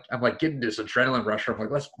God! I'm like getting this adrenaline rush. I'm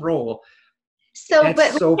like, let's roll. So, That's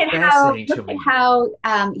but so fascinating to me. How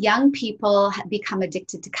young people become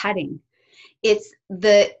addicted to cutting.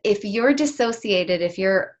 If you're dissociated, if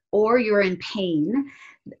you're in pain,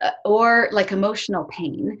 or like emotional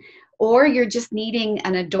pain, or you're just needing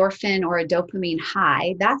an endorphin or a dopamine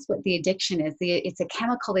high, that's what the addiction is. It's a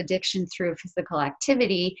chemical addiction through physical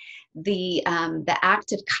activity. The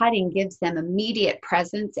act of cutting gives them immediate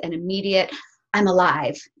presence and immediate, I'm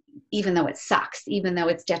alive, even though it sucks, even though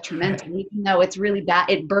it's detrimental, even though it's really bad.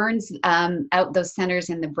 It burns out those centers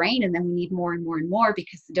in the brain, and then we need more and more and more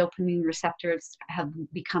because the dopamine receptors have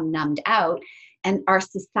become numbed out. And our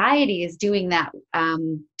society is doing that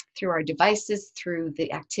through our devices, through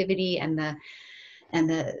the activity and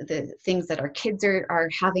the things that our kids are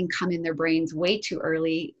having come in their brains way too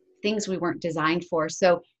early, things we weren't designed for.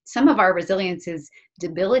 So some of our resilience is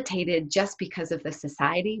debilitated just because of the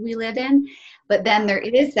society we live in. But then there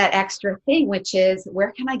is that extra thing, which is,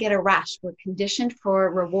 where can I get a rush? We're conditioned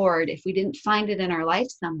for reward. If we didn't find it in our life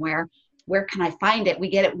somewhere, where can I find it? We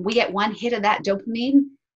get one hit of that dopamine.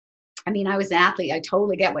 I mean, I was an athlete. I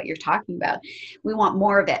totally get what you're talking about. We want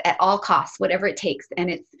more of it at all costs, whatever it takes. And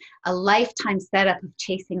it's a lifetime setup of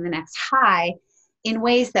chasing the next high in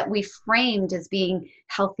ways that we framed as being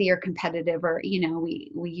healthy or competitive, or,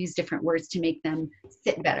 we use different words to make them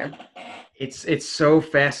sit better. It's so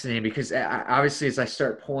fascinating because obviously as I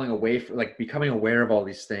start pulling away from, like, becoming aware of all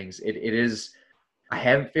these things, it is, I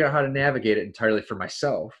haven't figured out how to navigate it entirely for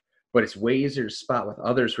myself, but it's way easier to spot with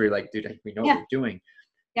others where you're like, dude, we know what you're doing.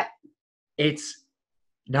 Yeah. It's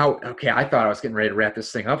now, okay, I thought I was getting ready to wrap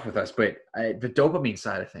this thing up with us, but the dopamine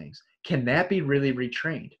side of things, can that be really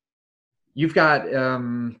retrained? You've got,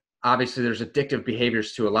 obviously there's addictive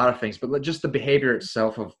behaviors to a lot of things, but just the behavior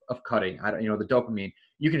itself of cutting, the dopamine,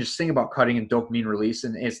 you can just think about cutting and dopamine release.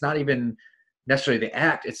 And it's not even necessarily the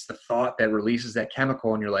act, it's the thought that releases that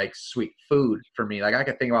chemical. And you're like, sweet food for me. Like I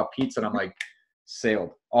could think about pizza and I'm like,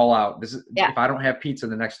 sailed all out. If I don't have pizza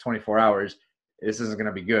in the next 24 hours, this isn't going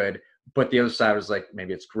to be good. But the other side was like,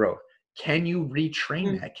 maybe it's growth. Can you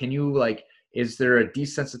retrain that? Can you is there a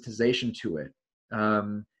desensitization to it?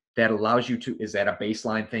 That allows you to, is that a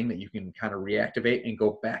baseline thing that you can kind of reactivate and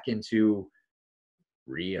go back into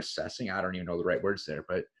reassessing? I don't even know the right words there,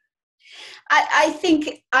 but. I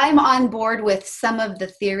think I'm on board with some of the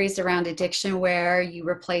theories around addiction where you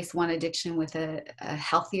replace one addiction with a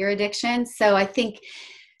healthier addiction. So I think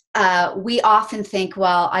we often think,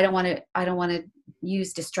 well, I don't want to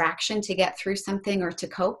use distraction to get through something or to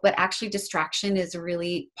cope, but actually distraction is a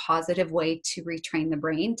really positive way to retrain the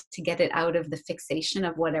brain, to get it out of the fixation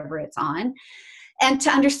of whatever it's on. And to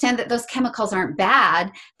understand that those chemicals aren't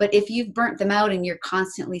bad, but if you've burnt them out and you're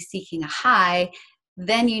constantly seeking a high,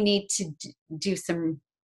 then you need to do some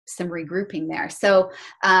regrouping there. So,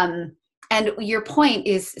 and your point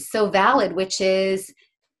is so valid, which is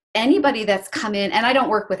anybody that's come in, and I don't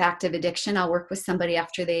work with active addiction. I'll work with somebody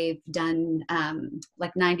after they've done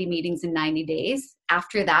 90 meetings in 90 days.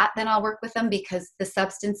 After that, then I'll work with them because the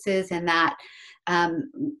substances and that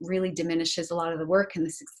really diminishes a lot of the work and the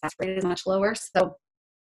success rate is much lower. So,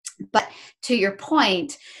 but to your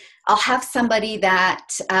point, I'll have somebody that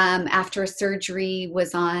after a surgery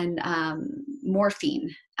was on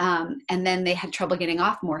morphine and then they had trouble getting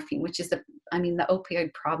off morphine, which is the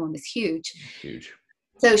opioid problem is huge. Huge.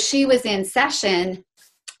 So she was in session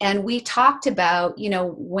and we talked about,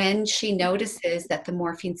 when she notices that the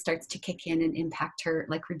morphine starts to kick in and impact her,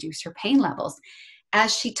 like reduce her pain levels.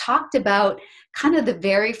 As she talked about kind of the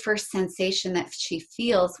very first sensation that she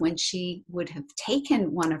feels when she would have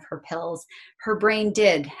taken one of her pills, her brain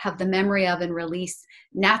did have the memory of and release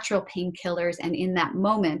natural painkillers. And in that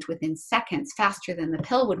moment, within seconds, faster than the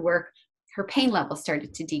pill would work, her pain level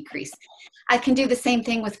started to decrease. I can do the same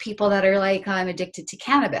thing with people that are like, I'm addicted to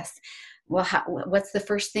cannabis. Well, what's the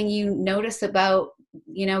first thing you notice about,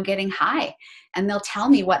 getting high? And they'll tell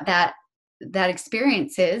me what that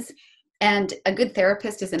experience is. And a good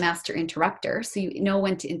therapist is a master interrupter. So you know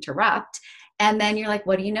when to interrupt. And then you're like,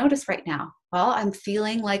 what do you notice right now? Well, I'm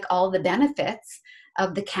feeling like all the benefits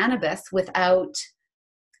of the cannabis without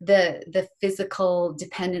the physical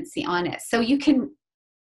dependency on it. So you can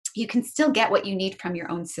still get what you need from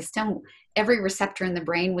your own system. Every receptor in the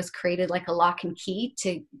brain was created like a lock and key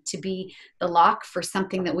to be the lock for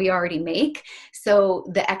something that we already make. So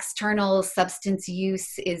the external substance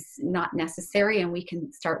use is not necessary, and we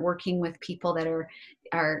can start working with people that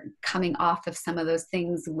are coming off of some of those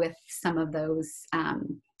things with some of those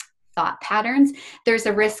thought patterns. There's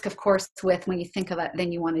a risk, of course, with when you think of it,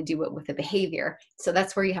 then you want to do it with a behavior. So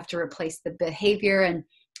that's where you have to replace the behavior. And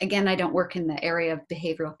again, I don't work in the area of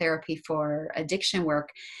behavioral therapy for addiction work,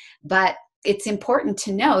 but it's important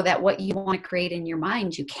to know that what you want to create in your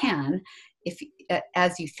mind, you can,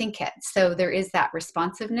 as you think it. So there is that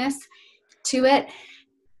responsiveness to it.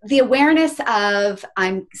 The awareness of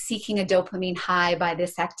I'm seeking a dopamine high by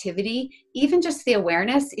this activity, even just the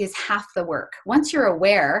awareness is half the work. Once you're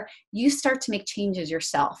aware, you start to make changes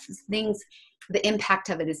yourself. The impact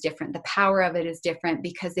of it is different. The power of it is different,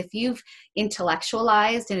 because if you've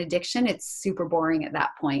intellectualized an addiction, it's super boring at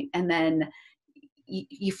that point. And then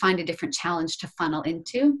you find a different challenge to funnel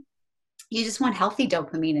into. You just want healthy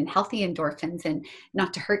dopamine and healthy endorphins and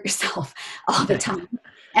not to hurt yourself all the time.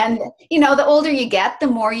 And, the older you get, the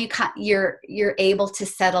more you're able to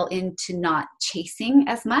settle into not chasing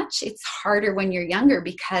as much. It's harder when you're younger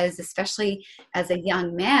because, especially as a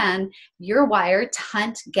young man, you're wired to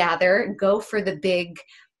hunt, gather, go for the big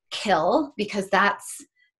kill, because that's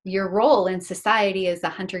your role in society as a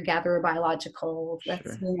hunter-gatherer biological.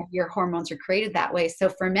 That's, your hormones are created that way. So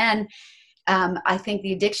for men, I think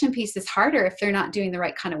the addiction piece is harder if they're not doing the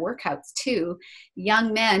right kind of workouts too.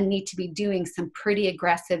 Young men need to be doing some pretty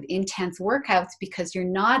aggressive, intense workouts because you're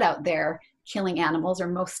not out there killing animals, or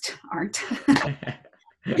most aren't.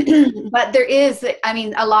 But there is,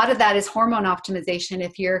 a lot of that is hormone optimization.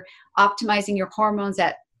 If you're optimizing your hormones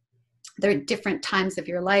at there are different times of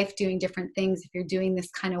your life doing different things. If you're doing this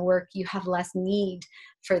kind of work, you have less need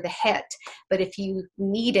for the hit. But if you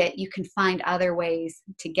need it, you can find other ways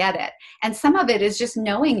to get it. And some of it is just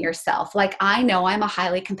knowing yourself. Like, I know I'm a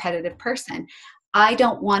highly competitive person. I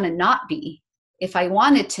don't want to not be. If I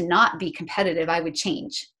wanted to not be competitive, I would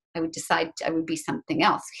change. I would decide I would be something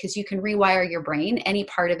else, because you can rewire your brain, any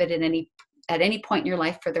part of it at any point in your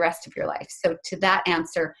life for the rest of your life. So to that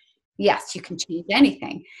answer, yes, you can change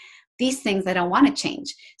anything. These things I don't want to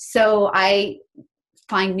change. So I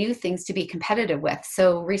find new things to be competitive with.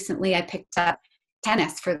 So recently I picked up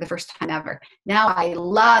tennis for the first time ever. Now I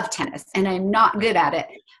love tennis and I'm not good at it,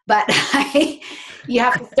 but you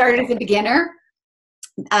have to start as a beginner.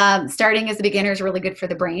 Starting as a beginner is really good for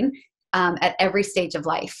the brain at every stage of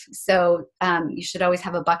life. So you should always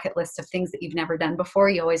have a bucket list of things that you've never done before.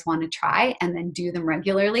 You always want to try and then do them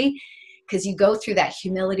regularly, because you go through that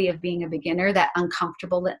humility of being a beginner, that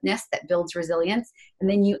uncomfortableness that builds resilience, and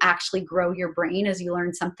then you actually grow your brain as you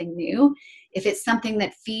learn something new. If it's something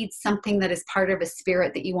that feeds something that is part of a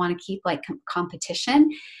spirit that you want to keep, like competition,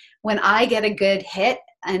 when I get a good hit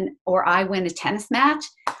or I win a tennis match,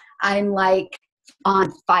 I'm like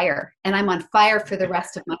on fire, and I'm on fire for the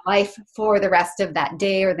rest of my life, for the rest of that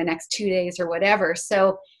day or the next 2 days or whatever.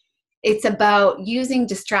 So it's about using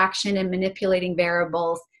distraction and manipulating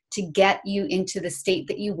variables to get you into the state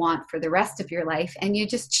that you want for the rest of your life. And you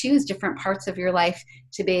just choose different parts of your life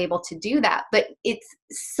to be able to do that. But it's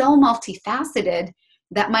so multifaceted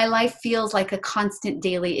that my life feels like a constant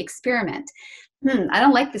daily experiment. I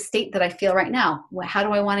don't like the state that I feel right now. How do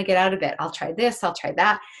I want to get out of it? I'll try this, I'll try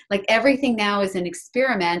that. Like everything now is an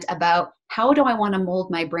experiment about how do I want to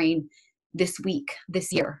mold my brain this week,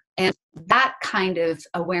 this year. And that kind of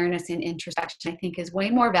awareness and introspection, I think, is way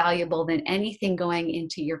more valuable than anything going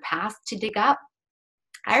into your past to dig up.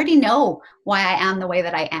 I already know why I am the way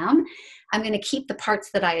that I am. I'm going to keep the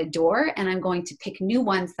parts that I adore, and I'm going to pick new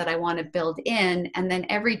ones that I want to build in. And then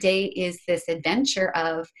every day is this adventure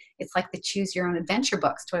of, it's like the choose your own adventure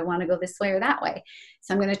books. Do I want to go this way or that way?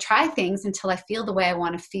 So I'm going to try things until I feel the way I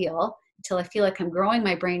want to feel, until I feel like I'm growing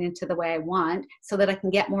my brain into the way I want, so that I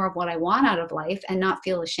can get more of what I want out of life and not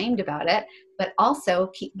feel ashamed about it, but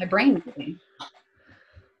also keep my brain moving.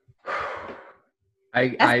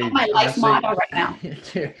 That's my life motto right now.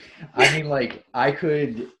 I mean, like, I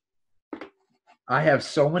have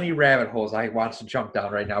so many rabbit holes I want to jump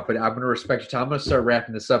down right now, but I'm going to respect your time. I'm going to start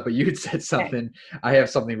wrapping this up, but you had said something. Okay. I have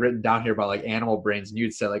something written down here about like animal brains, and you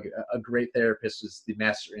had said like a great therapist is the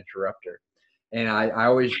master interrupter. And I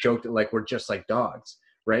always joked that like we're just like dogs,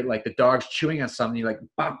 right? Like the dog's chewing on something, you like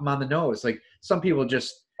bop them on the nose. Like some people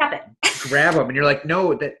just grab them, and you're like,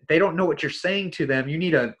 no, that they don't know what you're saying to them. You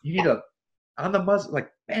need a on the muzzle, like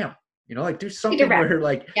bam, like do something where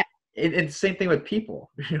like, and the same thing with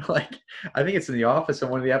people. Like I think it's in The Office in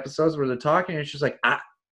one of the episodes where they're talking, and it's just like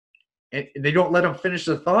and they don't let them finish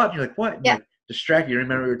the thought. And you're like, what? And like, distract you.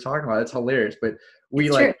 Remember what we were talking about? It's hilarious, but we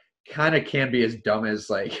kind of can be as dumb as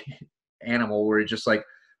like animal, where it's just like,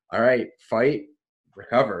 all right, fight,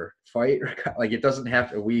 recover, fight, recover. Like it doesn't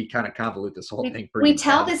have to. We kind of convolute this whole thing. We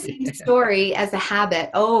tell the same story as a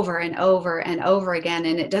habit over and over and over again,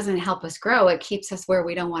 and it doesn't help us grow. It keeps us where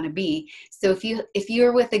we don't want to be. So if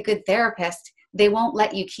you're with a good therapist, they won't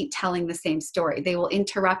let you keep telling the same story. They will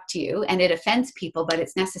interrupt you, and it offends people, but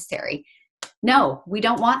it's necessary. No, we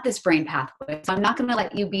don't want this brain pathway. So I'm not going to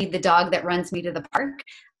let you be the dog that runs me to the park.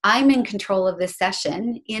 I'm in control of this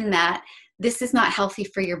session, in that this is not healthy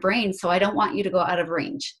for your brain, so I don't want you to go out of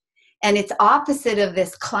range. And it's opposite of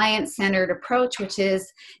this client-centered approach, which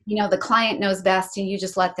is, the client knows best and you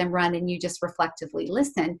just let them run and you just reflectively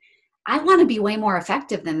listen. I want to be way more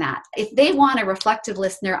effective than that. If they want a reflective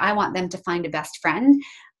listener, I want them to find a best friend.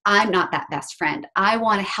 I'm not that best friend. I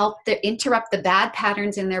want to help interrupt the bad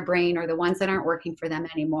patterns in their brain, or the ones that aren't working for them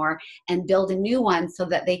anymore, and build a new one so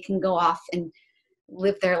that they can go off and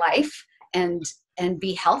live their life and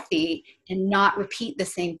be healthy and not repeat the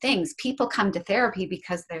same things. People come to therapy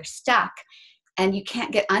because they're stuck, and you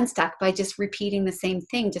can't get unstuck by just repeating the same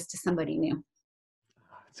thing just to somebody new.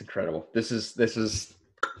 It's incredible. This is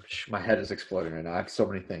my head is exploding right now. I have so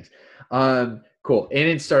many things. Cool. And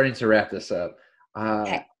in starting to wrap this up,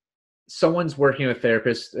 okay. Someone's working with a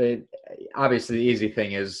therapist. Obviously the easy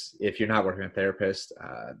thing is, if you're not working with a therapist,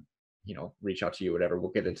 reach out to you, whatever.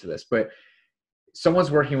 We'll get into this, but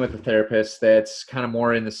someone's working with a therapist that's kind of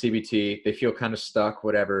more in the CBT. They feel kind of stuck,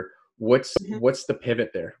 whatever. What's the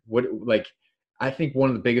pivot there? I think one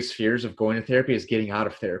of the biggest fears of going to therapy is getting out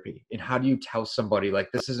of therapy. And how do you tell somebody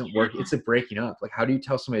like, this isn't working? It's a breaking up. Like, how do you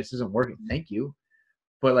tell somebody this isn't working? Thank you.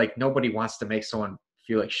 But like, nobody wants to make someone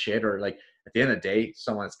feel like shit, or like at the end of the day,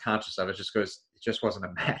 someone that's conscious of it just goes, it just wasn't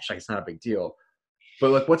a match. Like, it's not a big deal. But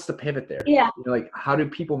like, what's the pivot there? Yeah. Like, how do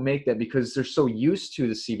people make that? Because they're so used to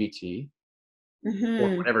the CBT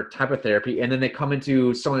or whatever type of therapy. And then they come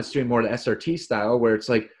into someone that's doing more of the SRT style, where it's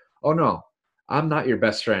like, oh no, I'm not your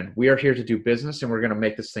best friend. We are here to do business, and we're going to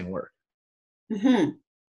make this thing work.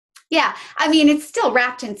 Yeah, I mean, it's still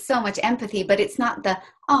wrapped in so much empathy, but it's not the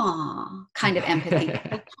 "aw" kind of empathy.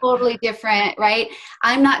 It's totally different, right?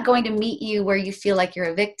 I'm not going to meet you where you feel like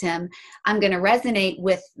you're a victim. I'm going to resonate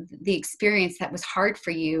with the experience that was hard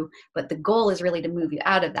for you, but the goal is really to move you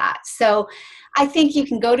out of that. So I think you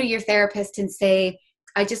can go to your therapist and say,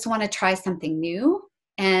 I just want to try something new.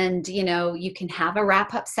 And, you can have a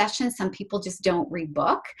wrap up session. Some people just don't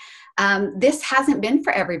rebook. This hasn't been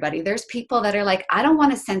for everybody. There's people that are like, I don't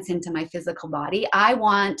want to sense into my physical body. I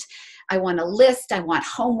want a list. I want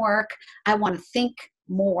homework. I want to think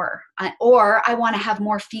more, or I want to have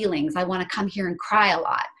more feelings. I want to come here and cry a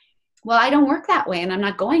lot. Well, I don't work that way, and I'm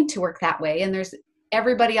not going to work that way. And there's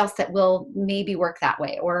everybody else that will maybe work that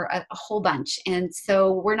way, or a whole bunch. And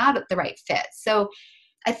so we're not the right fit. So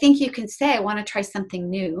I think you can say, I want to try something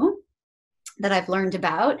new that I've learned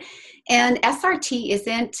about. And SRT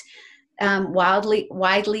isn't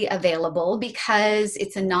widely available because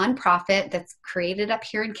it's a nonprofit that's created up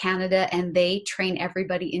here in Canada, and they train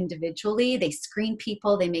everybody individually. They screen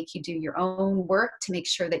people. They make you do your own work to make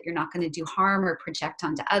sure that you're not going to do harm or project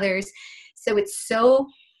onto others. So it's so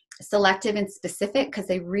selective and specific because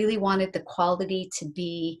they really wanted the quality to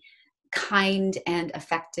be kind and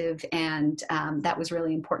effective, and that was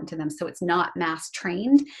really important to them. So it's not mass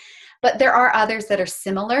trained, but there are others that are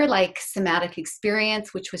similar, like Somatic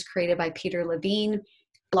Experience, which was created by Peter Levine.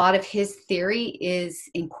 A lot of his theory is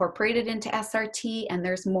incorporated into SRT, and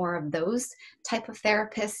there's more of those type of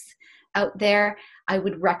therapists out there. I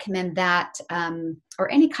would recommend that,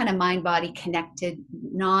 or any kind of mind-body connected,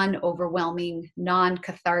 non-overwhelming,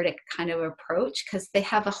 non-cathartic kind of approach, because they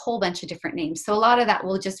have a whole bunch of different names. So a lot of that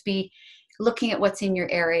will just be looking at what's in your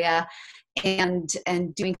area and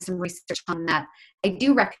doing some research on that. I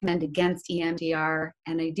do recommend against EMDR,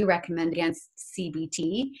 and I do recommend against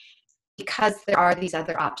CBT, because there are these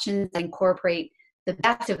other options that incorporate the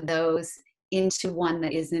best of those into one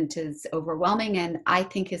that isn't as overwhelming, and I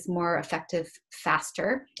think is more effective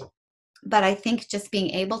faster. But I think just being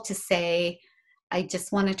able to say, I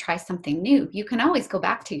just want to try something new. You can always go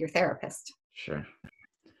back to your therapist. Sure.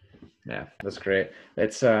 Yeah, that's great.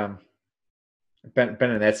 It's been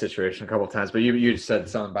in that situation a couple of times, but you said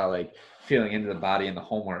something about like feeling into the body and the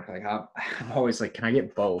homework. Like I'm always like, can I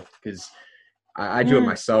get both? Because I do it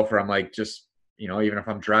myself, where I'm like, just, even if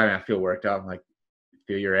I'm driving, I feel worked out. I'm like,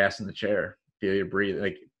 feel your ass in the chair, feel your breathe,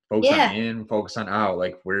 like focus on in, focus on out.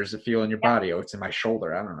 Like, where does it feel in your body? Oh, it's in my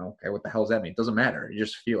shoulder. I don't know. Okay, what the hell does that mean? It doesn't matter. You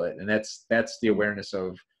just feel it. And that's the awareness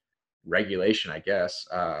of regulation, I guess,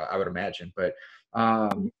 I would imagine. But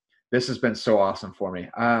this has been so awesome for me.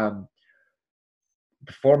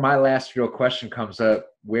 Before my last real question comes up,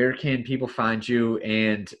 where can people find you?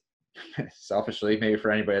 And selfishly, maybe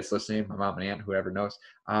for anybody that's listening, my mom and aunt, whoever knows,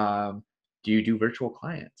 do you do virtual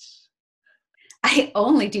clients? I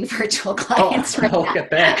only do virtual clients right now. Look at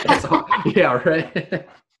that. Yeah, right.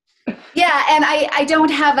 Yeah, and I don't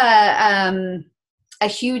have a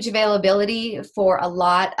huge availability for a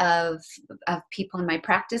lot of people in my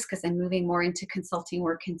practice, because I'm moving more into consulting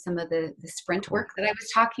work and some of the sprint work that I was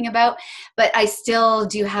talking about. But I still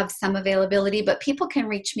do have some availability. But people can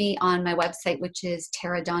reach me on my website, which is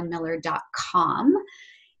taradawnmiller.com.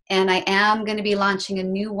 And I am going to be launching a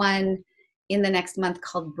new one in the next month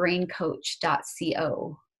called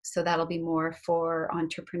braincoach.co. So that'll be more for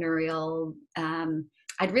entrepreneurial.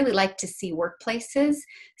 I'd really like to see workplaces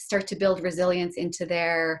start to build resilience into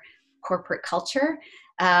their corporate culture,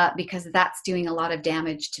 because that's doing a lot of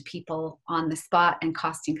damage to people on the spot and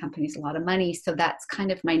costing companies a lot of money. So that's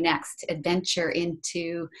kind of my next adventure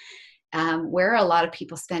into where are a lot of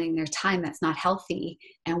people spending their time that's not healthy,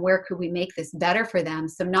 and where could we make this better for them?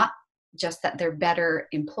 So not just that they're better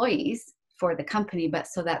employees for the company, but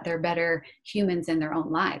so that they're better humans in their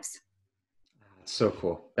own lives. So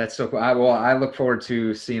cool. That's so cool. I look forward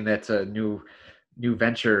to seeing that new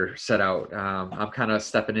venture set out. I'm kind of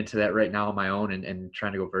stepping into that right now on my own, and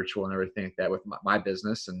trying to go virtual and everything like that with my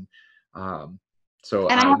business. And I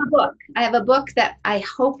have a book. I have a book that I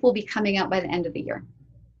hope will be coming out by the end of the year.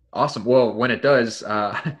 Awesome. Well, when it does,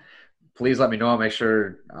 please let me know. I'll make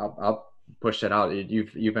sure I'll push that out.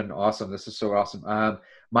 You've been awesome. This is so awesome.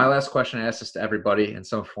 My last question, I ask this to everybody in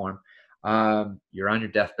some form. You're on your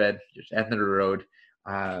deathbed, you're at the end of the road.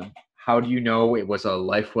 How do you know it was a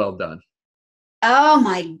life well done? Oh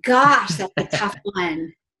my gosh, that's a tough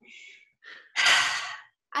one.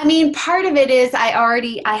 I mean, part of it is I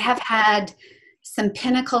have had some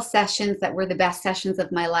pinnacle sessions that were the best sessions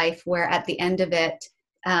of my life, where at the end of it,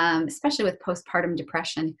 especially with postpartum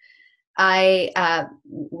depression,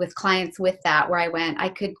 with clients with that, where I went, I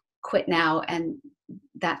could quit now and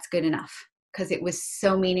that's good enough. because it was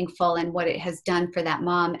so meaningful, and what it has done for that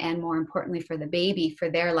mom, and more importantly for the baby, for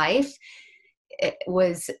their life. It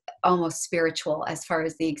was almost spiritual as far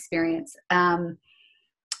as the experience.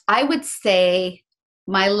 I would say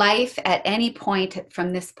my life at any point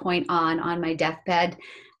from this point on my deathbed,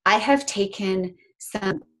 I have taken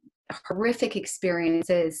some horrific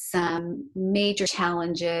experiences, some major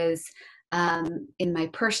challenges in my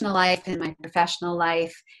personal life, in my professional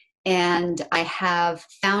life, and I have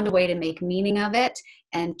found a way to make meaning of it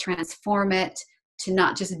and transform it to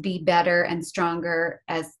not just be better and stronger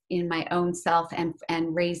as in my own self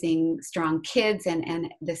and raising strong kids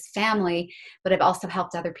and this family, but I've also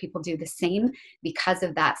helped other people do the same because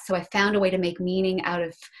of that. So I found a way to make meaning out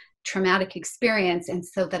of traumatic experience, and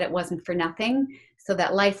so that it wasn't for nothing, so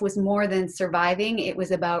that life was more than surviving. It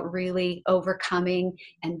was about really overcoming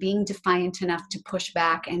and being defiant enough to push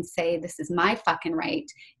back and say, this is my fucking right,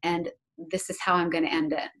 and this is how I'm going to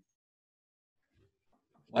end it.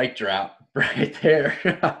 Mic drop right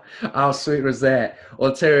there. How sweet was that?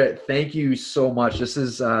 Well, Tara, thank you so much. This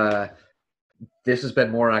has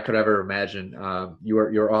been more than I could ever imagine.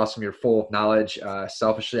 You're awesome. You're full of knowledge.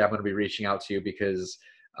 Selfishly, I'm going to be reaching out to you because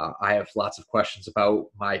I have lots of questions about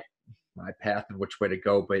my path and which way to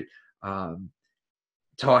go. But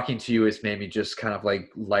talking to you has made me just kind of like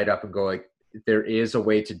light up and go like, there is a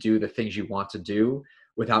way to do the things you want to do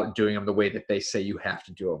without doing them the way that they say you have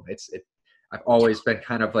to do them. I've always been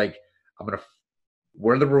kind of like,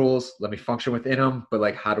 what are the rules? Let me function within them. But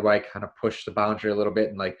like, how do I kind of push the boundary a little bit?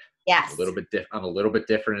 And like, yes, I'm a little bit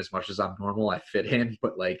different. As much as I'm normal, I fit in,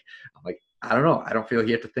 but like, I'm like, I don't know. I don't feel like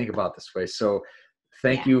you have to think about this way. So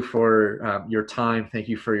thank you for your time. Thank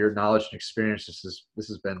you for your knowledge and experience. This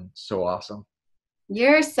has been so awesome.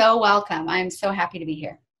 You're so welcome. I'm so happy to be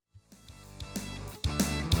here.